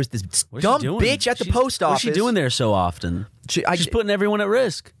 There was this dumb bitch at the post office. What's she doing there so often? She's putting everyone at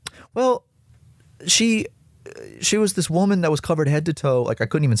risk. Well, she was this woman that was covered head to toe. Like, I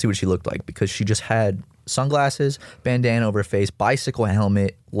couldn't even see what she looked like because she just had sunglasses, bandana over her face, bicycle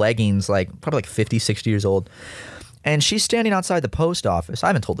helmet, leggings, like probably like 50, 60 years old. And she's standing outside the post office. I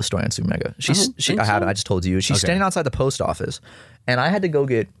haven't told the story on Super Mega. I haven't. I just told you. She's standing outside the post office, and I had to go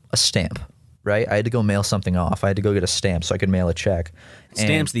get a stamp. Right? I had to go mail something off. I had to go get a stamp so I could mail a check.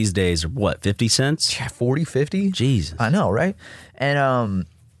 Stamps these days are what, 50 cents? Yeah, 40, 50? Jesus. I know, right? And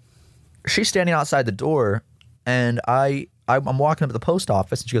she's standing outside the door, and I'm walking up to the post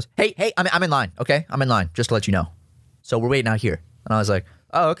office, and she goes, hey, I'm in line, okay? I'm in line, just to let you know. So we're waiting out here. And I was like,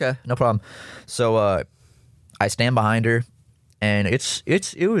 oh, okay, no problem. So I stand behind her, and it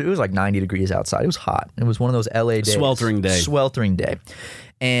was like 90 degrees outside. It was hot. It was one of those LA days. Sweltering day.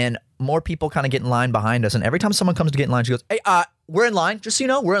 And more people kind of get in line behind us. And every time someone comes to get in line, she goes, hey, we're in line. Just so you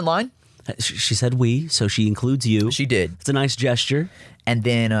know, we're in line. She said we, so she includes you. She did. It's a nice gesture. And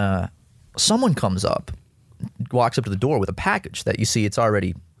then someone comes up, walks up to the door with a package that you see it's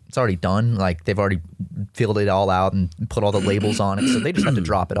already done. Like, they've already filled it all out and put all the labels on it. So they just have to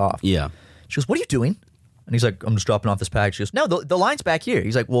drop it off. Yeah. She goes, what are you doing? And he's like, I'm just dropping off this package. She goes, no, the line's back here.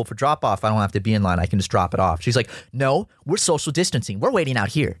 He's like, well, for drop off, I don't have to be in line. I can just drop it off. She's like, no, we're social distancing. We're waiting out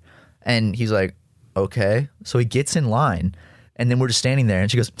here. And he's like, okay. So he gets in line, and then we're just standing there,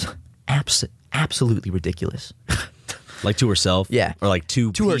 and she goes, absolutely ridiculous. Like to herself? Yeah. Or like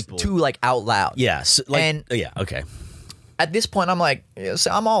to people? To like out loud. Yes. Yeah, yeah, okay. At this point, I'm like,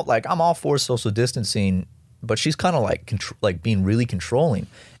 so I'm all for social distancing, but she's kind of like being really controlling.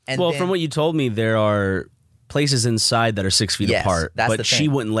 And well, from what you told me, there are places inside that are 6 feet apart, but she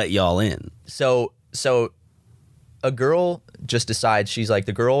wouldn't let y'all in. So a girl just decides, she's like,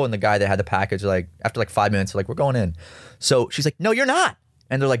 the girl and the guy that had the package, like, after like 5 minutes, they're like, we're going in. So she's like, no, you're not.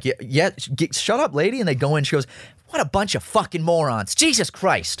 And they're like, yeah, shut up, lady. And they go in. She goes, what a bunch of fucking morons. Jesus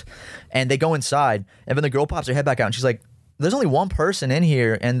Christ. And they go inside. And then the girl pops her head back out, and she's like, there's only one person in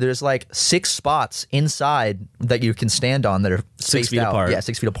here, and there's like 6 spots inside that you can stand on that are spaced 6 feet out. apart. Yeah,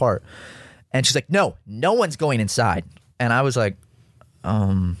 6 feet apart. And she's like, no one's going inside. And I was like,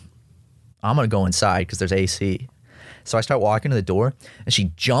 I'm going to go inside because there's AC. So I start walking to the door, and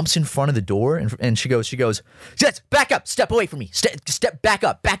she jumps in front of the door, and she goes, back up, step away from me, step back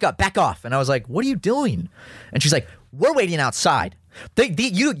up, back off. And I was like, what are you doing? And she's like, we're waiting outside.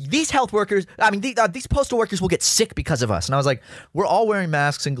 These health workers, these postal workers will get sick because of us. And I was like, we're all wearing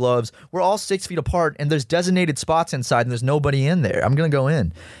masks and gloves. We're all 6 feet apart, and there's designated spots inside, and there's nobody in there. I'm gonna go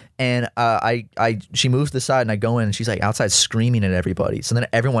in. And she moves to the side, and I go in, and she's like outside screaming at everybody. So then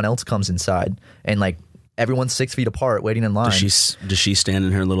everyone else comes inside, and like everyone's 6 feet apart, waiting in line. Does she stand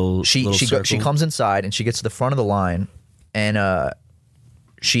in her little circle? She comes inside, and she gets to the front of the line, and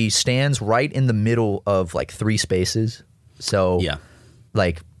she stands right in the middle of like 3 spaces. So yeah,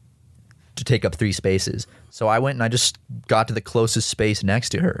 like to take up 3 spaces. So I went and I just got to the closest space next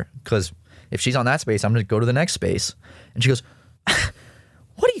to her, because if she's on that space, I'm going to go to the next space. And she goes,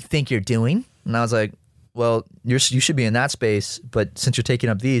 what do you think you're doing? And I was like, well, you should be in that space, but since you're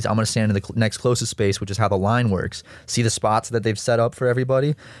taking up these, I'm going to stand in the next closest space, which is how the line works. See the spots that they've set up for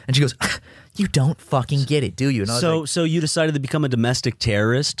everybody? And she goes, you don't fucking get it, do you? And I was so you decided to become a domestic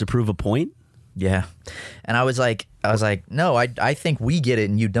terrorist to prove a point? Yeah. And I was like, no, I think we get it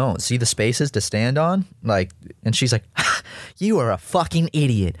and you don't. See the spaces to stand on? Like, and she's like, you are a fucking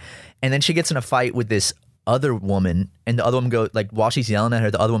idiot. And then she gets in a fight with this other woman, and the other woman goes, like, while she's yelling at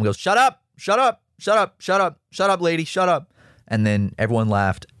her, the other woman goes, shut up, lady, shut up. And then everyone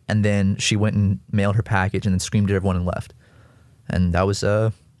laughed, and then she went and mailed her package and then screamed at everyone and left. And that was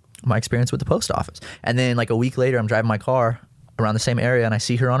my experience with the post office. And then like a week later, I'm driving my car around the same area, and I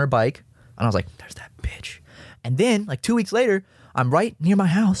see her on her bike. And I was like, there's that bitch. And then, like 2 weeks later, I'm right near my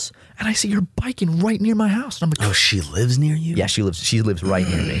house, and I see her biking right near my house. And I'm like, oh, she lives near you? Yeah, she lives right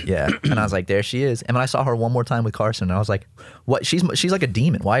near me. Yeah. And I was like, there she is. And when I saw her one more time with Carson, I was like, what? She's like a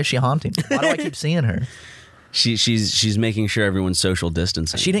demon. Why is she haunting me? Why do I keep seeing her? She's making sure everyone's social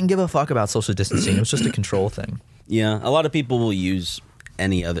distancing. She didn't give a fuck about social distancing. It was just a control thing. Yeah, a lot of people will use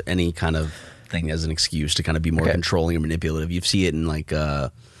any kind of thing as an excuse to kind of be more controlling or manipulative. You see it in like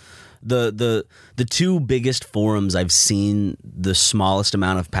the 2 biggest forums I've seen the smallest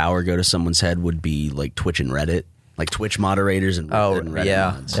amount of power go to someone's head would be like Twitch and Reddit, like Twitch moderators and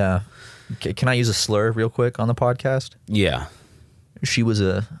Reddit mods. Yeah. Okay, can I use a slur real quick on the podcast? Yeah. She was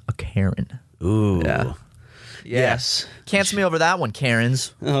a Karen. Ooh. Yeah. Yes. Cancel me over that one,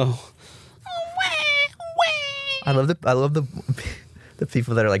 Karens. Oh. I I love the the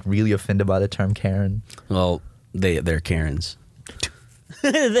people that are like really offended by the term Karen. Well, they're Karens.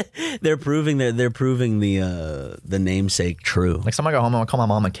 they're proving the namesake true. Like, somebody go home, I'm gonna call my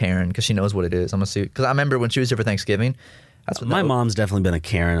mom a Karen because she knows what it is. I'm gonna see, because I remember when she was here for Thanksgiving. That's what My mom's definitely been a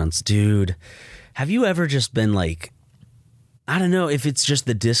Karen. Dude, have you ever just been like, I don't know if it's just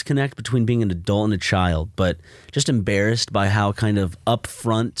the disconnect between being an adult and a child, but just embarrassed by how kind of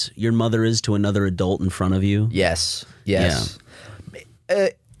upfront your mother is to another adult in front of you? Yes.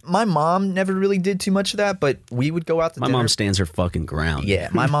 My mom never really did too much of that, but we would go out to dinner. My mom stands her fucking ground. Yeah,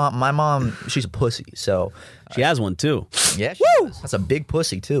 my mom, she's a pussy, so she has one too. Yeah, she does. That's a big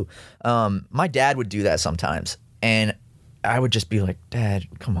pussy too. My dad would do that sometimes, and I would just be like, Dad,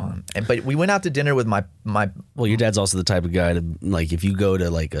 come on. But we went out to dinner with my. Well, your dad's also the type of guy to, like, if you go to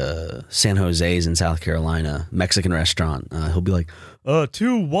like San Jose's in South Carolina, Mexican restaurant, he'll be like,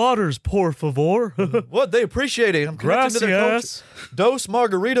 2 waters, por favor. What? They appreciate it. I'm connecting to their culture. Dos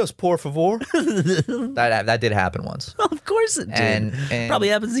margaritas, por favor. that did happen once. Of course it did. And probably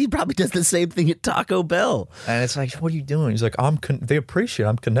happens. He probably does the same thing at Taco Bell. And it's like, what are you doing? He's like, they appreciate it.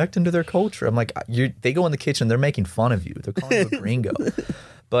 I'm connecting to their culture. I'm like, they go in the kitchen, they're making fun of you. They're calling you a gringo.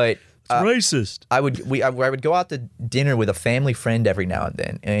 But it's racist. I would go out to dinner with a family friend every now and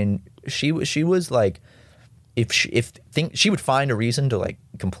then, and she was like, she would find a reason to like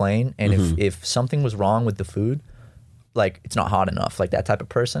complain, and if something was wrong with the food, like it's not hot enough, like that type of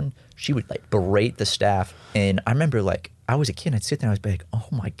person, she would like berate the staff. And I remember, like, I was a kid, I'd sit there and I was like, oh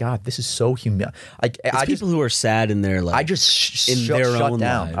my God, this is so humiliating. It's people who are sad in their life. I just shut down.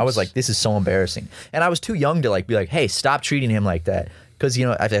 Lives. I was like, this is so embarrassing. And I was too young to like be like, hey, stop treating him like that. Because, you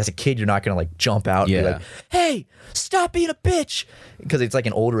know, as a kid, you're not going to like jump out and be like, hey, stop being a bitch. Because it's like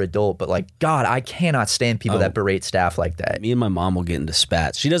an older adult. But like, God, I cannot stand people that berate staff like that. Me and my mom will get into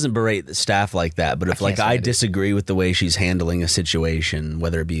spats. She doesn't berate the staff like that. But if like I disagree with the way she's handling a situation,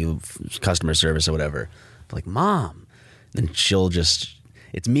 whether it be customer service or whatever, I'm like, Mom, then she'll just,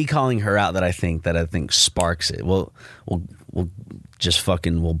 it's me calling her out that I think sparks it. We'll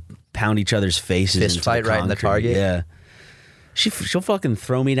pound each other's faces. Fist fight right in the target. Yeah. She'll fucking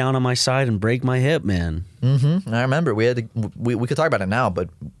throw me down on my side and break my hip, man. Mm-hmm. I remember we could talk about it now, but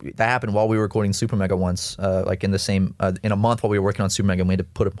that happened while we were recording Super Mega once, like in the same in a month while we were working on Super Mega, and we had to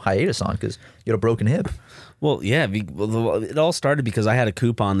put a hiatus on because you had a broken hip. Well, yeah, it all started because I had a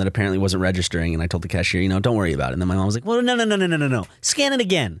coupon that apparently wasn't registering, and I told the cashier, don't worry about it. And then my mom was like, well, no, scan it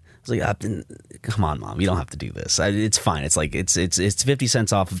again. I was like, come on, Mom, you don't have to do this. It's fine. It's like it's 50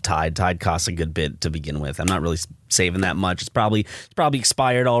 cents off of Tide. Tide costs a good bit to begin with. I'm not really saving that much. It's probably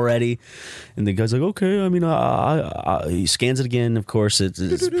expired already. And the guy's like, okay. I mean, he scans it again. Of course,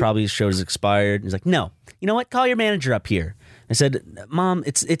 it's probably shows expired. He's like, no. You know what? Call your manager up here. I said, Mom,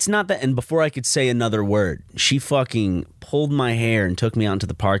 it's not that. And before I could say another word, she fucking pulled my hair and took me out into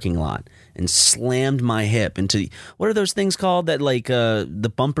the parking lot and slammed my hip into, what are those things called that, like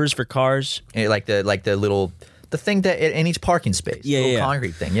the bumpers for cars? Yeah, like the thing that in each parking space, little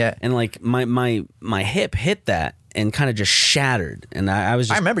concrete thing, yeah. And like my hip hit that and kind of just shattered, and I was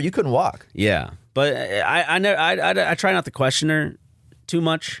just, I remember you couldn't walk. Yeah, but I try not to question her too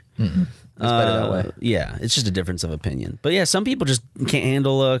much. Mm-mm. It's better that way. Yeah, it's just a difference of opinion. But yeah, some people just can't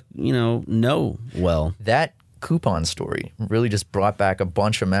handle no well. That coupon story really just brought back a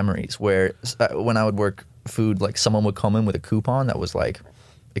bunch of memories where when I would work food, like someone would come in with a coupon that was like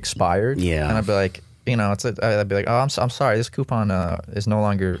expired. Yeah. And I'd be like, I'd be like, oh, I'm sorry, this coupon is no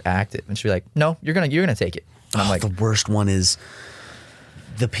longer active. And she'd be like, no, you're gonna take it. And I'm like, the worst one is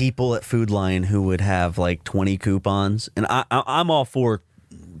the people at Food Lion who would have like 20 coupons, and I'm all for.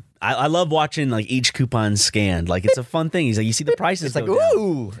 I love watching like each coupon scanned. Like, it's a fun thing. He's like, you see the prices. It's like, go down.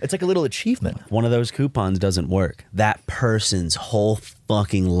 ooh, it's like a little achievement. One of those coupons doesn't work. That person's whole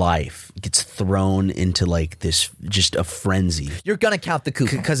fucking life gets thrown into like this, just a frenzy. You're gonna count the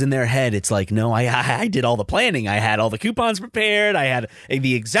coupon because in their head it's like, no, I did all the planning. I had all the coupons prepared. I had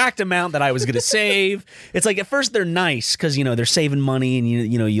the exact amount that I was gonna save. It's like at first they're nice because they're saving money, and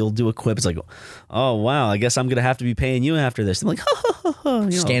you'll do a quip. It's like, oh wow, I guess I'm gonna have to be paying you after this. I'm like,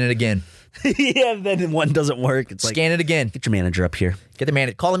 scan it again. Yeah, then one doesn't work. It's like, scan it again. Get your manager up here. Get the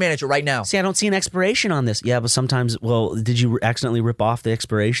manager. Call the manager right now. See, I don't see an expiration on this. Yeah, but sometimes, did you accidentally rip off the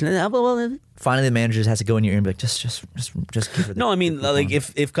expiration? Well, finally the manager has to go in your ear and be like, just give her the No, I mean, the like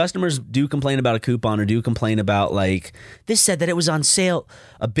coupon. if customers do complain about a coupon or do complain about like this said that it was on sale,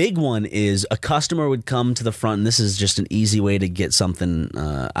 a big one is a customer would come to the front, and this is just an easy way to get something.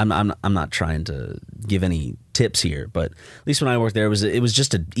 I'm not trying to give any tips here, but at least when I worked there, it was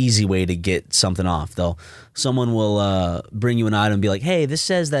just an easy way to get something off. Someone will bring you an item and be like, hey, this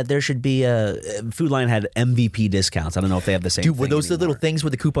says that there should be Food Lion had MVP discounts. I don't know if they have the same. Dude, were thing those the anymore. little things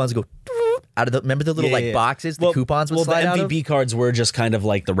where the coupons go out of the? Remember the little Yeah. boxes the coupons would slide the out of? MVP cards were just kind of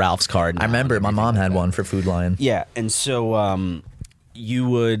like the Ralph's card. I now remember and my everything mom like had that. one for Food Lion. Yeah, and so you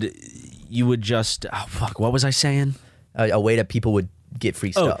would just what was I saying? A way that people would get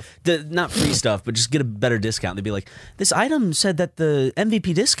free stuff. Not free stuff, but just get a better discount. They'd be like, this item said that the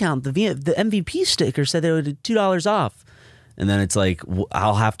MVP discount, the MVP sticker said they would $2 off. And then it's like,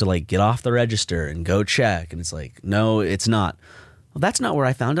 I'll have to like get off the register and go check. And it's like, no, it's not. Well, that's not where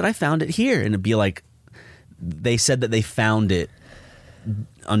I found it. I found it here. And it'd be like, they said that they found it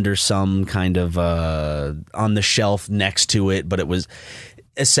under some kind of on the shelf next to it, but it was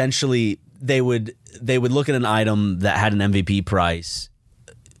essentially they would look at an item that had an MVP price.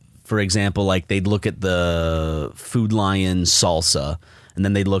 For example, like they'd look at the Food Lion salsa, and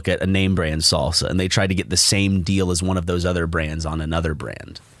then they'd look at a name brand salsa, and they tried to get the same deal as one of those other brands on another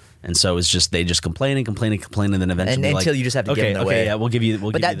brand. And so it's just they just complain, and then eventually And like, until you just have to give them their way. yeah, we'll give you.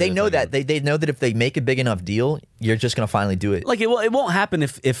 But that, they know that they know that if they make a big enough deal, you're just gonna finally do it. Like it won't happen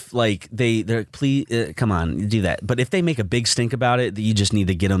if like they're please come on do that. But if they make a big stink about it, you just need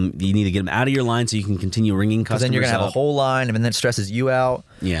to get them. You need to get them out of your line so you can continue ringing Because customers. then you're gonna have a up. whole line, and then it stresses you out.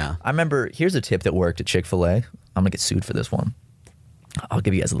 Yeah. I remember. Here's a tip that worked at Chick-fil-A. I'm gonna get sued for this one. I'll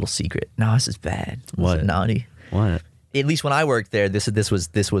give you guys a little secret. No, this is bad. This What? is naughty. What? At least when I worked there, this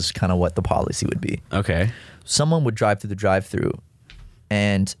was kind of what the policy would be. Okay. Someone would drive through the drive-through,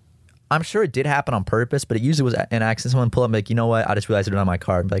 and I'm sure it did happen on purpose, but it usually was an accident. Someone pull up and be like, you know what? I just realized it on my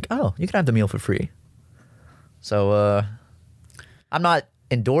card. And be like, oh, you can have the meal for free. So I'm not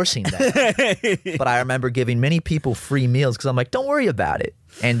endorsing that, but I remember giving many people free meals because I'm like, don't worry about it.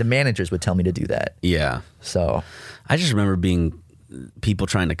 And the managers would tell me to do that. Yeah. So, I just remember people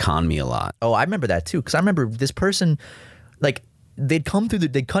trying to con me a lot. oh, I remember that too. Because I remember this person, like, they'd come into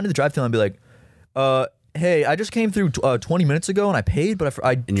the drive-thru and be like, hey, I just came through 20 minutes ago and I paid, but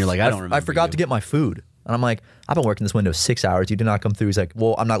And you're like, I don't remember I forgot you. to get my food. And I'm like, I've been working this window 6 hours. You did not come through. He's like,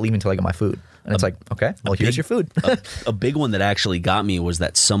 well, I'm not leaving until I get my food. And it's like, okay, well, here's your food. A big one that actually got me was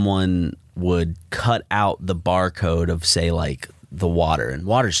that someone would cut out the barcode of, say, like the water, and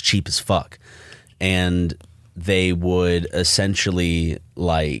water's cheap as fuck, and they would essentially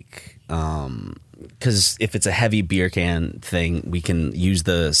like because if it's a heavy beer can thing, we can use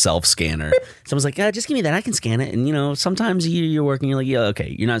the self scanner. Someone's like, just give me that, I can scan it. And you know, sometimes you're working, you're like, yeah,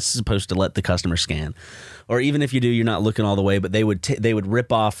 okay, you're not supposed to let the customer scan, or even if you do, you're not looking all the way. But they would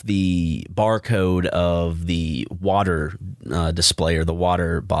rip off the barcode of the water display or the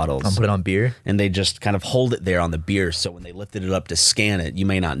water bottles. I'll put it on beer. And they just kind of hold it there on the beer, so when they lifted it up to scan it, you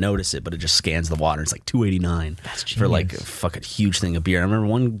may not notice it, but it just scans the water. It's like $2.89 for like a fucking huge thing of beer. I remember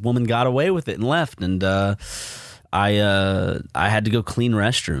one woman got away with it and left, and I had to go clean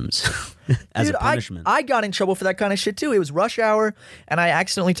restrooms as Dude, a punishment. I got in trouble for that kind of shit too. It was rush hour, and I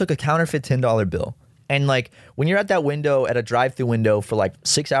accidentally took a counterfeit $10 bill. And like when you're at that window at a drive-through window for like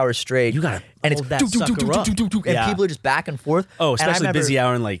 6 hours straight, You gotta and hold that sucker up. and Yeah. people are just back and forth. Oh, And I especially remember- busy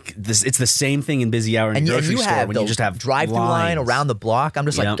hour and like this. It's the same thing in busy hour in and the you, grocery you store have when the you just have drive-through line lines. around the block. I'm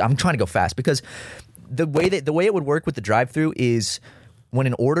just like, Yep. I'm trying to go fast because the way it would work with the drive-through is when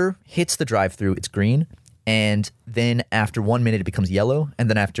an order hits the drive-through, it's green. And then after 1 minute, it becomes yellow. And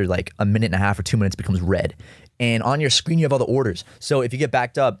then after like a minute and a half or 2 minutes, it becomes red. And on your screen, you have all the orders. So if you get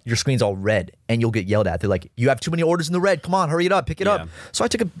backed up, your screen's all red and you'll get yelled at. They're like, you have too many orders in the red. Come on, hurry it up, pick it up. So I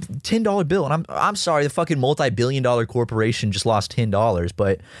took a $10 bill. And I'm sorry, the fucking multi-billion-dollar corporation just lost $10.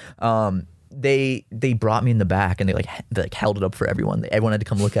 But they brought me in the back and they held it up for everyone. Everyone had to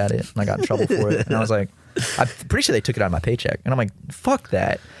come look at it. And I got in trouble for it. And I was like, I'm pretty sure they took it out of my paycheck. And I'm like, fuck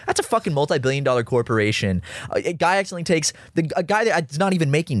that. That's a fucking multi-billion-dollar corporation. A guy accidentally takes a guy that's not even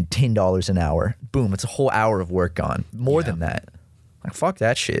making $10 an hour. Boom, it's a whole hour of work gone. More than that. Like, fuck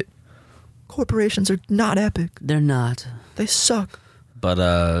that shit. Corporations are not epic. They're not. They suck. But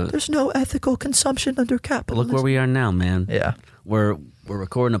There's no ethical consumption under capitalism. look where we are now, man. Yeah. We're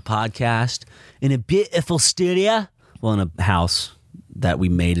recording a podcast in a beautiful studio. Well, in a house that we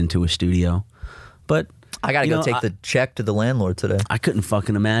made into a studio. But I gotta you go know, take the check to the landlord today. I couldn't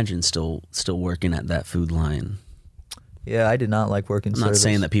fucking imagine still working at that Food Lion. Yeah, I did not like working I'm not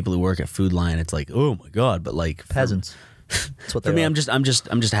saying that people who work at Food Lion, it's like, oh my god, but like Peasants. That's what For me, I'm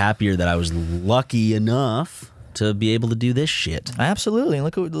just happier that I was lucky enough to be able to do this shit. Absolutely. And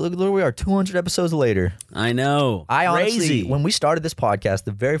look where we are, 200 episodes later. I know. I Crazy. honestly, when we started this podcast,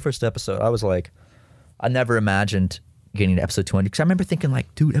 the very first episode, I was like, I never imagined getting to episode 200 because I remember thinking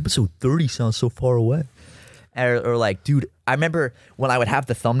like, dude, episode 30 sounds so far away. Or like, dude, I remember when I would have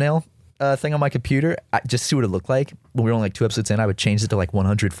the thumbnail thing on my computer, just see what it looked like. When we were only like 2 episodes in, I would change it to like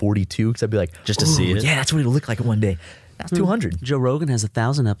 142 because I'd be like, Just to see it? Yeah, that's what it'll look like one day. That's 200. Joe Rogan has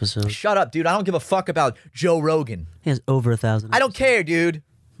 1,000 episodes. Shut up, dude. I don't give a fuck about Joe Rogan. He has over 1,000. I don't care, dude.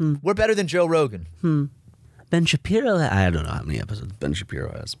 We're better than Joe Rogan. Ben Shapiro. I don't know how many episodes Ben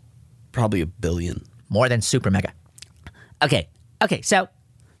Shapiro has. Probably 1 billion. More than Super Mega. Okay, so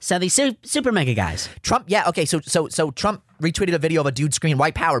these super mega guys. Trump, yeah, okay, so Trump retweeted a video of a dude screaming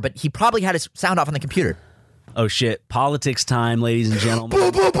white power, but he probably had his sound off on the computer. Oh shit! Politics time, ladies and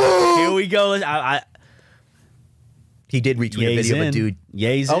gentlemen. Here we go. He did retweet a video of a dude.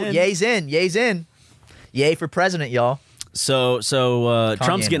 Yay's Oh, in. yay's in. Yay for president, y'all. So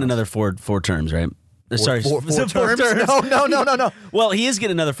Trump's getting another four terms, right? Sorry, Four is it terms? No. Well, he is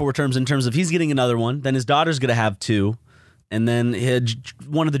getting another 4 terms in terms of he's getting another one. Then his daughter's going to have 2, and then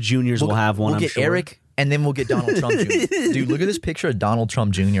one of the juniors will have one. We'll I'm get sure. Eric, and then we'll get Donald Trump Jr. Dude, look at this picture of Donald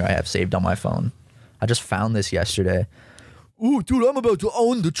Trump Jr. I have saved on my phone. I just found this yesterday. Oh, dude, I'm about to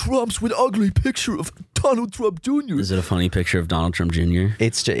own the Trumps with ugly picture of Donald Trump Jr. Is it a funny picture of Donald Trump Jr.?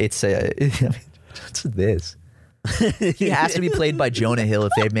 It's what's this? He has to be played by Jonah Hill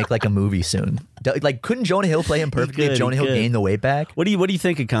if they make like a movie soon. Like, couldn't Jonah Hill play him perfectly if Jonah Hill gained the weight back? What do you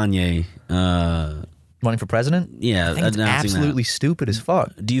think of Kanye? Running for president? Yeah, I think it's announcing absolutely stupid as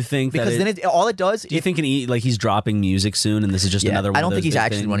fuck. Do you think Because that then all it does. do you think he's dropping music soon, and this is just another one? I don't of think those he's big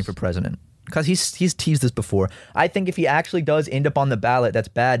actually things? running for president. Because he's teased this before. I think if he actually does end up on the ballot, that's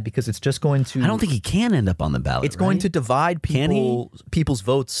bad because it's just going to. I don't think he can end up on the ballot. It's going right? to divide Can he? people's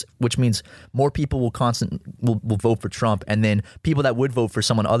votes, which means more people will vote for Trump, and then people that would vote for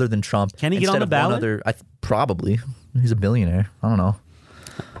someone other than Trump. Can he get on instead the of one ballot? Other, probably. He's a billionaire. I don't know.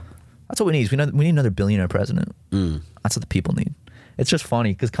 That's what we need. We need another billionaire president. That's what the people need. It's just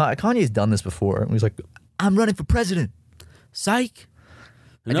funny because Kanye's done this before. He's like, "I'm running for president." Psych.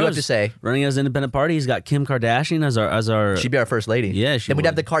 I do have to say, running as an independent party, he's got Kim Kardashian as our. she'd be our first lady. Yeah, she Then we'd would.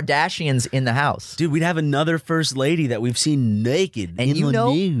 have the Kardashians in the house. Dude, we'd have another first lady that we've seen naked And in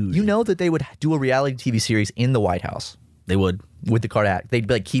the nude. you know that they would do a reality TV series in the White House They would. with the Kardashians. They'd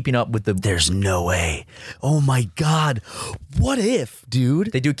be like keeping up with the. There's no way. Oh my God. What if,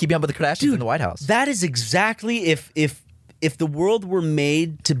 dude? They do keeping up with the Kardashians in the White House. That is exactly if the world were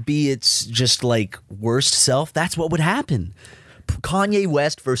made to be its just like worst self, that's what would happen. Kanye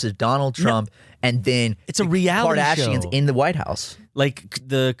West versus Donald Trump, and then It's a the reality Kardashians show. in the White House. Like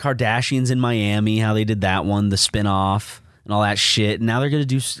the Kardashians in Miami, how they did that one, the spinoff and all that shit. And now they're gonna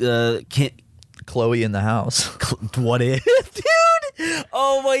do Chloe in the house. what if, dude?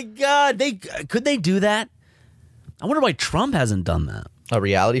 Oh my God, could they do that? I wonder why Trump hasn't done that. A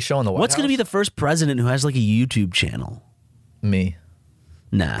reality show in the White House. What's gonna be the first president who has like a YouTube channel? Me,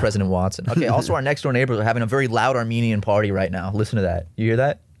 Nah, President Watson. Okay. Also, our next door neighbors are having a very loud Armenian party right now. Listen to that. You hear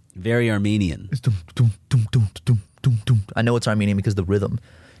that? very Armenian. I know it's Armenian because of the rhythm.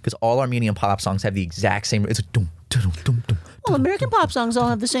 Because all Armenian pop songs have the exact same. It's a dum dum dum dum. Well, American pop songs all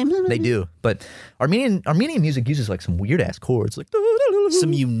have the same. They do, but Armenian music uses like some weird ass chords, like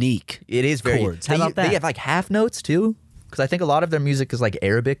Some unique. It is very. chords. How about They that? have like half notes too, because I think a lot of their music is like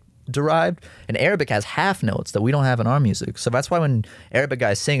Arabic derived, and Arabic has half notes that we don't have in our music. So that's why when Arabic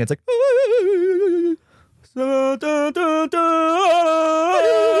guys sing, it's like.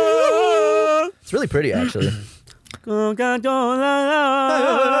 It's really pretty, actually. Is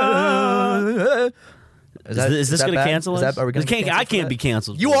this going to bad? cancel us? Are we gonna get I canceled for can't that? be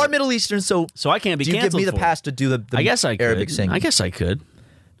canceled. You for are it. Middle Eastern, so So I can't be do you give canceled. me the for it. pass to do the I guess I could. Arabic singing? I guess I could.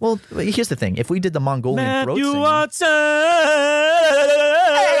 Well, here's the thing: if we did the Mongolian throat Matthew singing, Watson.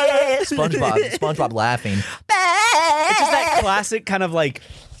 SpongeBob laughing. It's just that classic kind of like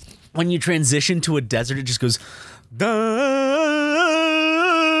when you transition to a desert, it just goes.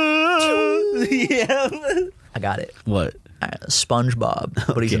 Yeah. I got it. What? SpongeBob,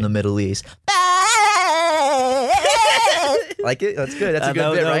 but he's Okay. in the Middle East. Like it? That's good. That's a good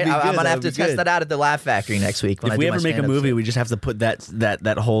That bit, would right? be I'm good. gonna That have would to be test good. that out at the Laugh Factory next week. When If I we do ever my make a stand-up movie, set. we just have to put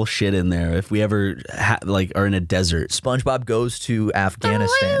that whole shit in there. If we ever are in a desert. SpongeBob goes to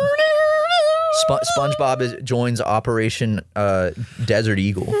Afghanistan. SpongeBob joins Operation Desert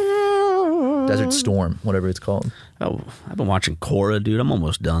Eagle, Desert Storm, whatever it's called. Oh, I've been watching Korra, dude. I'm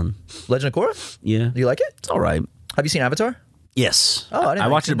almost done. Legend of Korra. Yeah, Do you like it? it's all right. Have you seen Avatar? Yes. Oh, I didn't know I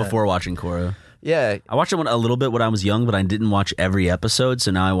watched you'd it seen that. before watching Korra. Yeah. I watched it a little bit when I was young, but I didn't watch every episode.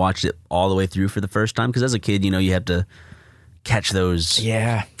 So now I watched it all the way through for the first time. Because as a kid, you have to catch those.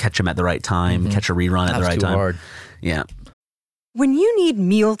 Yeah. Catch them at the right time. Catch a rerun at the right time. Hard. Yeah. When you need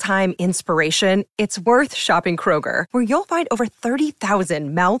mealtime inspiration, it's worth shopping Kroger, where you'll find over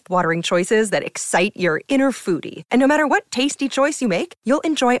 30,000 mouth-watering choices that excite your inner foodie. And no matter what tasty choice you make, you'll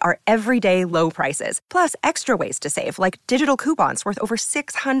enjoy our everyday low prices, plus extra ways to save, like digital coupons worth over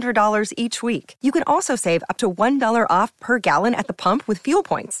 $600 each week. You can also save up to $1 off per gallon at the pump with fuel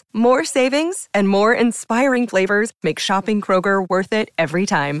points. More savings and more inspiring flavors make shopping Kroger worth it every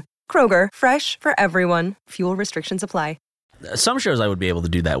time. Kroger, fresh for everyone. Fuel restrictions apply. Some shows I would be able to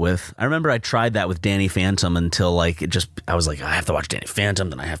do that with. I remember I tried that with Danny Phantom until I was like, I have to watch Danny Phantom,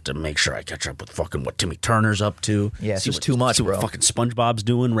 then I have to make sure I catch up with fucking what Timmy Turner's up to. Yeah, it's just too much, see bro. what fucking SpongeBob's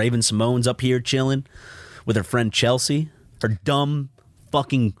doing. Raven Simone's up here chilling with her friend Chelsea. Her dumb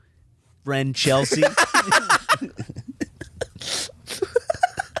fucking friend Chelsea.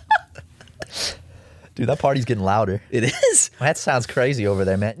 Dude, that party's getting louder. It is. That sounds crazy over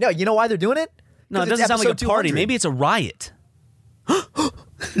there, man. No, you know why they're doing it? No, it doesn't sound like a party. Maybe it's a riot.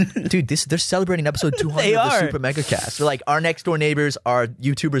 Dude, they're celebrating episode 200 They of the are. Super Mega Cast. They're like, our next door neighbors are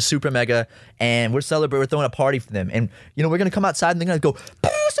YouTubers Super Mega, and we're throwing a party for them. And, we're going to come outside and they're going to go,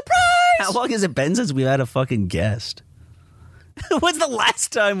 surprise! How long has it been since we had a fucking guest? When's the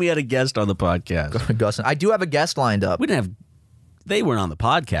last time we had a guest on the podcast? Gus, I do have a guest lined up. We didn't have. They weren't on the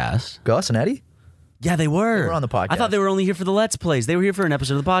podcast. Gus and Eddie? Yeah, they were. They were on the podcast. I thought they were only here for the Let's Plays. They were here for an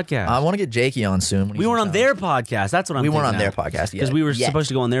episode of the podcast. I want to get Jakey on soon. When we he's weren't in on town. their podcast. That's what I'm We weren't thinking on their now. podcast Because yet. we were Yet. supposed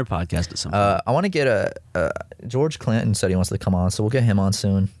to go on their podcast at some point. I want to get George Clinton said he wants to come on, so we'll get him on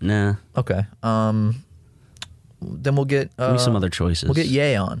soon. Nah. Okay. Then we'll get Give me some other choices. We'll get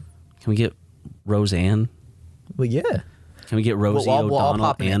Ye on. Can we get Roseanne? Well, yeah. Can we get Rosie We'll all O'Donnell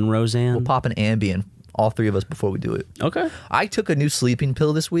pop and Roseanne? We'll pop an Ambien, all three of us, before we do it. Okay. I took a new sleeping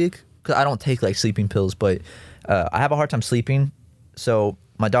pill this week because I don't take like sleeping pills, but I have a hard time sleeping. So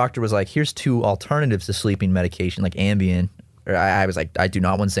my doctor was like, "Here's two alternatives to sleeping medication, like Ambien." Or I was like, "I do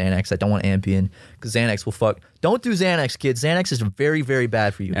not want Xanax. I don't want Ambien because Xanax will fuck. Don't do Xanax, kids. Xanax is very, very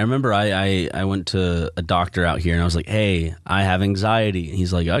bad for you." I remember I went to a doctor out here and I was like, "Hey, I have anxiety." And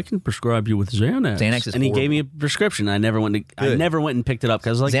he's like, "I can prescribe you with Xanax." Xanax is and he horrible. gave me a prescription. I never went and picked it up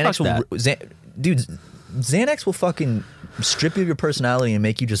because I was like, Xanax "Fuck that." dude, Xanax will fucking strip you of your personality and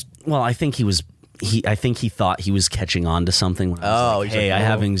make you just. Well, I think I think he thought he was catching on to something. When I was like, he's hey, like, I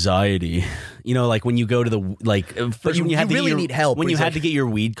have "Oh." anxiety. Like when you go to the first you when you had to really get your, need help, when but you he's had like- to get your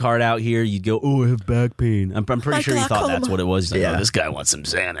weed card out here, you'd go, "Oh, I have back pain." I'm pretty sure he thought that's what it was. He's like, Yeah. "Oh, this guy wants some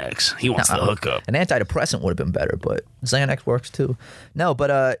Xanax. He wants the hookup." An antidepressant would have been better, but Xanax works too. No,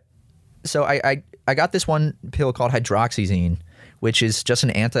 but so I got this one pill called hydroxyzine, which is just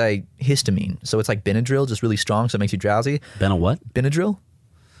an antihistamine. So it's like Benadryl, just really strong, so it makes you drowsy. Been a what? Benadryl?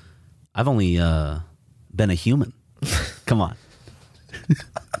 I've only been a human. Come on.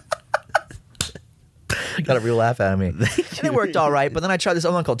 Got a real laugh out of me. And it worked all right, but then I tried this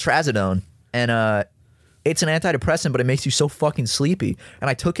other one called Trazodone, and it's an antidepressant, but it makes you so fucking sleepy. And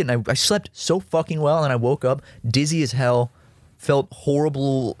I took it, and I slept so fucking well, and I woke up dizzy as hell, felt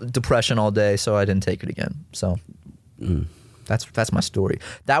horrible depression all day, so I didn't take it again. So that's my story.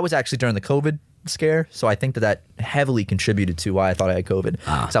 That was actually during the COVID scare, so I think that heavily contributed to why I thought I had COVID.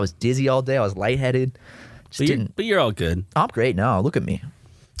 Because I was dizzy all day, I was lightheaded. But you're all good. I'm great now. Look at me.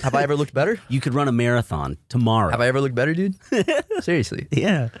 Have I ever looked better? You could run a marathon tomorrow. Have I ever looked better, dude? Seriously.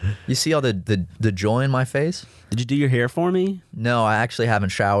 Yeah. You see all the joy in my face? Did you do your hair for me? No, I actually haven't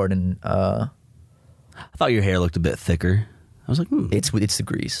showered, and I thought your hair looked a bit thicker. I was like, it's the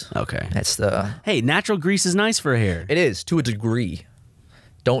grease. Okay. That's the. Hey, natural grease is nice for hair. It is to a degree.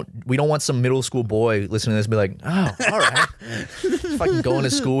 We don't want some middle school boy listening to this and be like, "Oh, all right." Fucking going to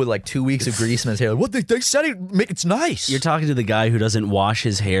school with like 2 weeks of grease in his hair. What they said it's nice. You're talking to the guy who doesn't wash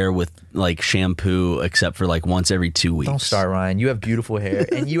his hair with like shampoo except for like once every 2 weeks. Don't start, Ryan. You have beautiful hair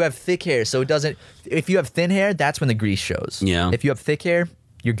and you have thick hair, so it doesn't. If you have thin hair, that's when the grease shows. Yeah. If you have thick hair,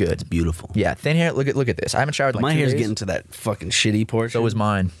 you're good. Beautiful. Yeah, thin hair. Look at this. I haven't showered in My like 2 hair's days. getting to that fucking shitty portion. So is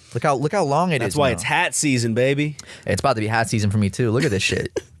mine. Look how long it is. That's why now. it's hat season, baby. It's about to be hat season for me too. Look at this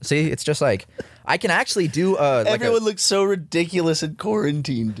shit. See, it's just like I can actually do. Everyone looks so ridiculous in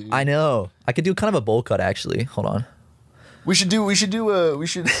quarantine, dude. I know. I could do kind of a bowl cut actually. Hold on. We should create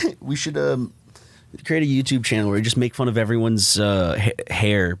a YouTube channel where we just make fun of everyone's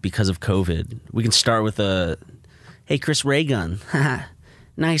hair because of COVID. We can start with hey, Chris Raygun.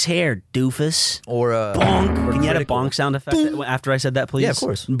 Nice hair, doofus. Or bonk. or Can you add a critical. bonk sound effect after I said that, please? Yeah, of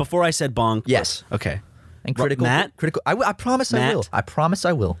course. Before I said bonk. Yes. Okay. And critical. Matt? Critical. I promise I Matt? will. I promise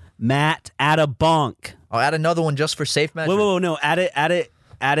I will. Matt, add a bonk. I'll add another one just for safe measure. Whoa, no, add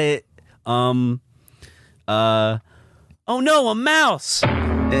it. Oh no, a mouse.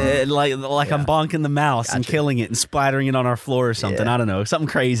 Like I'm bonking the mouse and killing it and splattering it on our floor or something. Yeah. I don't know, something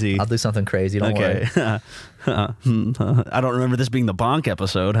crazy. I'll do something crazy. Don't worry. I don't remember this being the bonk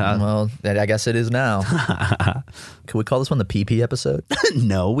episode. Huh? Well, I guess it is now. Can we call this one the pee-pee episode?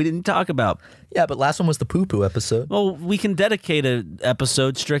 No, we didn't talk about. Yeah, but last one was the poo-poo episode. Well, we can dedicate an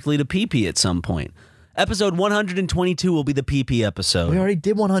episode strictly to pee-pee at some point. Episode 122 will be the pee-pee episode. We already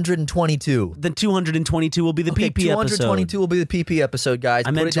did 122. Then 222 will be the pee-pee episode. 222 will be the pee-pee episode, guys.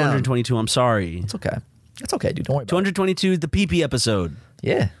 I meant Put it down. 222. I'm sorry. It's okay. It's okay, dude. Don't worry about 222 is the pee-pee episode. it.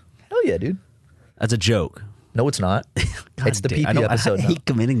 Yeah. Hell yeah, dude. That's a joke. No, it's not. It's the pee-pee episode I now. hate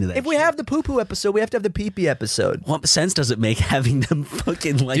committing to that. If we have the poo-poo episode, we have to have the pee-pee episode. What sense does it make having them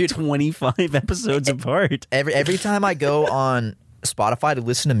fucking 25 episodes apart? Every time I go on Spotify to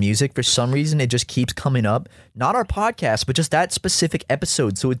listen to music, for some reason it just keeps coming up. Not our podcast, but just that specific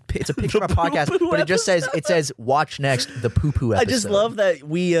episode. So it's a picture of our podcast, but it just says watch next the poo-poo episode. I just love that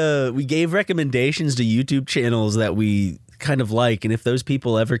we gave recommendations to YouTube channels that we kind of like, and if those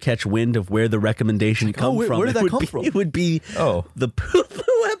people ever catch wind of where the recommendation come from, where did that come from? It would be the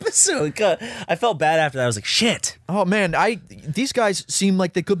poo-poo episode. God, I felt bad after that. I was like, shit. Oh man, these guys seem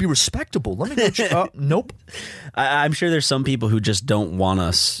like they could be respectable. Let me go. Nope. I'm sure there's some people who just don't want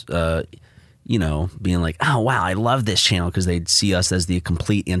us, being like, oh wow, I love this channel, because they'd see us as the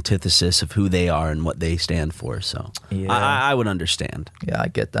complete antithesis of who they are and what they stand for. So Yeah. I would understand. Yeah, I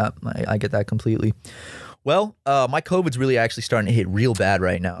get that. I get that completely. Well, my COVID's really actually starting to hit real bad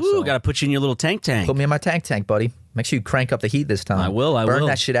right now. Ooh, so got to put you in your little tank. put me in my tank, buddy. Make sure you crank up the heat this time. I will. Burn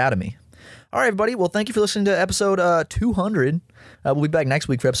that shit out of me. All right, everybody. Well, thank you for listening to episode 200. We'll be back next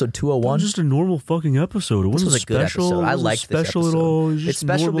week for episode 201. Just a normal fucking episode. It This wasn't was a good special. episode. I It wasn't liked this special episode. at all. It was It's just a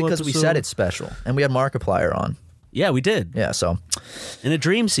special normal because we episode. said it's special, and we had Markiplier on. Yeah, we did. Yeah, so In a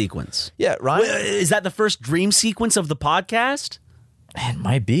dream sequence. yeah, Ryan. Wait, is that the first dream sequence of the podcast? It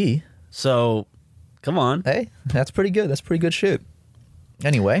might be. So, come on. Hey, that's pretty good. That's pretty good shit.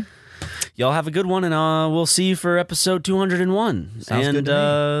 Anyway, Y'all have a good one, and we'll see you for episode 201. Sounds and, good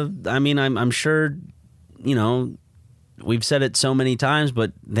to I mean, I'm sure, we've said it so many times,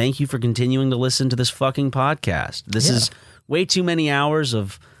 but thank you for continuing to listen to this fucking podcast. This is way too many hours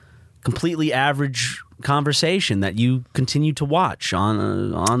of completely average conversation that you continue to watch on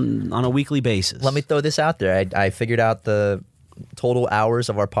a weekly basis. let me throw this out there. I figured out the total hours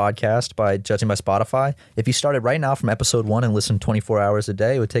of our podcast by judging by Spotify. If you started right now from episode 1 and listened 24 hours a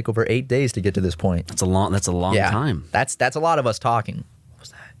day, it would take over 8 days to get to this point. That's a long time. That's a lot of us talking. What was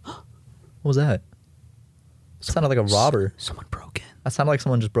that? What was that? It sounded like a robber. Someone broke in. That sounded like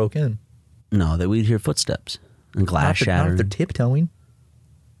someone just broke in. No, that we'd hear footsteps and glass Not if shattering. they're tiptoeing.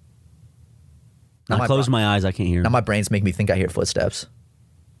 I close my eyes, I can't hear. Now my brains make me think I hear footsteps.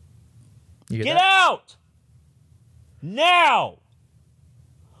 You hear Get that? out! Now!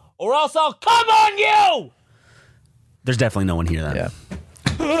 Or else I'll come on you! There's definitely no one here then.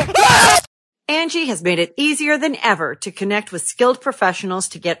 Yeah. Angie has made it easier than ever to connect with skilled professionals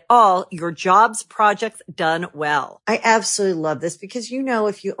to get all your jobs projects done well. I absolutely love this because,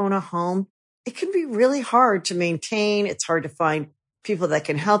 if you own a home, it can be really hard to maintain. It's hard to find people that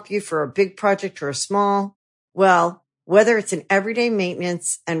can help you for a big project or a small. Well, whether it's in everyday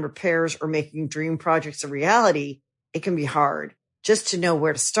maintenance and repairs or making dream projects a reality, it can be hard just to know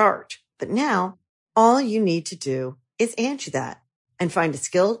where to start. But now all you need to do is Angie that and find a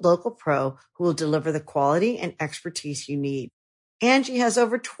skilled local pro who will deliver the quality and expertise you need. Angie has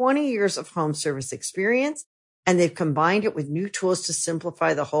over 20 years of home service experience, and they've combined it with new tools to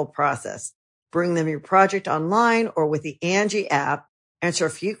simplify the whole process. Bring them your project online or with the Angie app, answer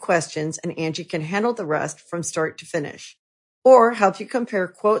a few questions, and Angie can handle the rest from start to finish. Or help you compare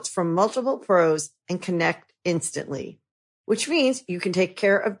quotes from multiple pros and connect instantly, which means you can take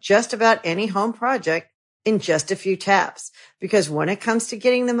care of just about any home project in just a few taps. Because when it comes to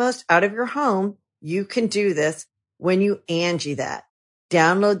getting the most out of your home, you can do this when you Angie that.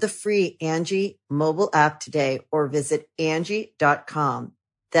 Download the free Angie mobile app today or visit Angie.com.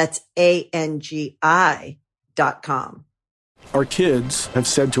 That's ANGI.com. Our kids have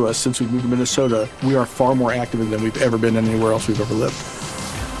said to us since we moved to Minnesota, we are far more active than we've ever been anywhere else we've ever lived.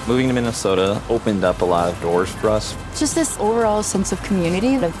 Moving to Minnesota opened up a lot of doors for us. Just this overall sense of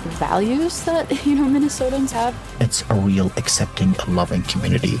community, of values that, Minnesotans have. It's a real accepting, loving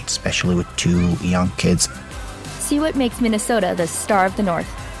community, especially with 2 young kids. See what makes Minnesota the star of the North.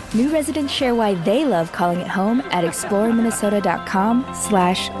 New residents share why they love calling it home at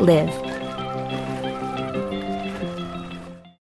exploreminnesota.com/live.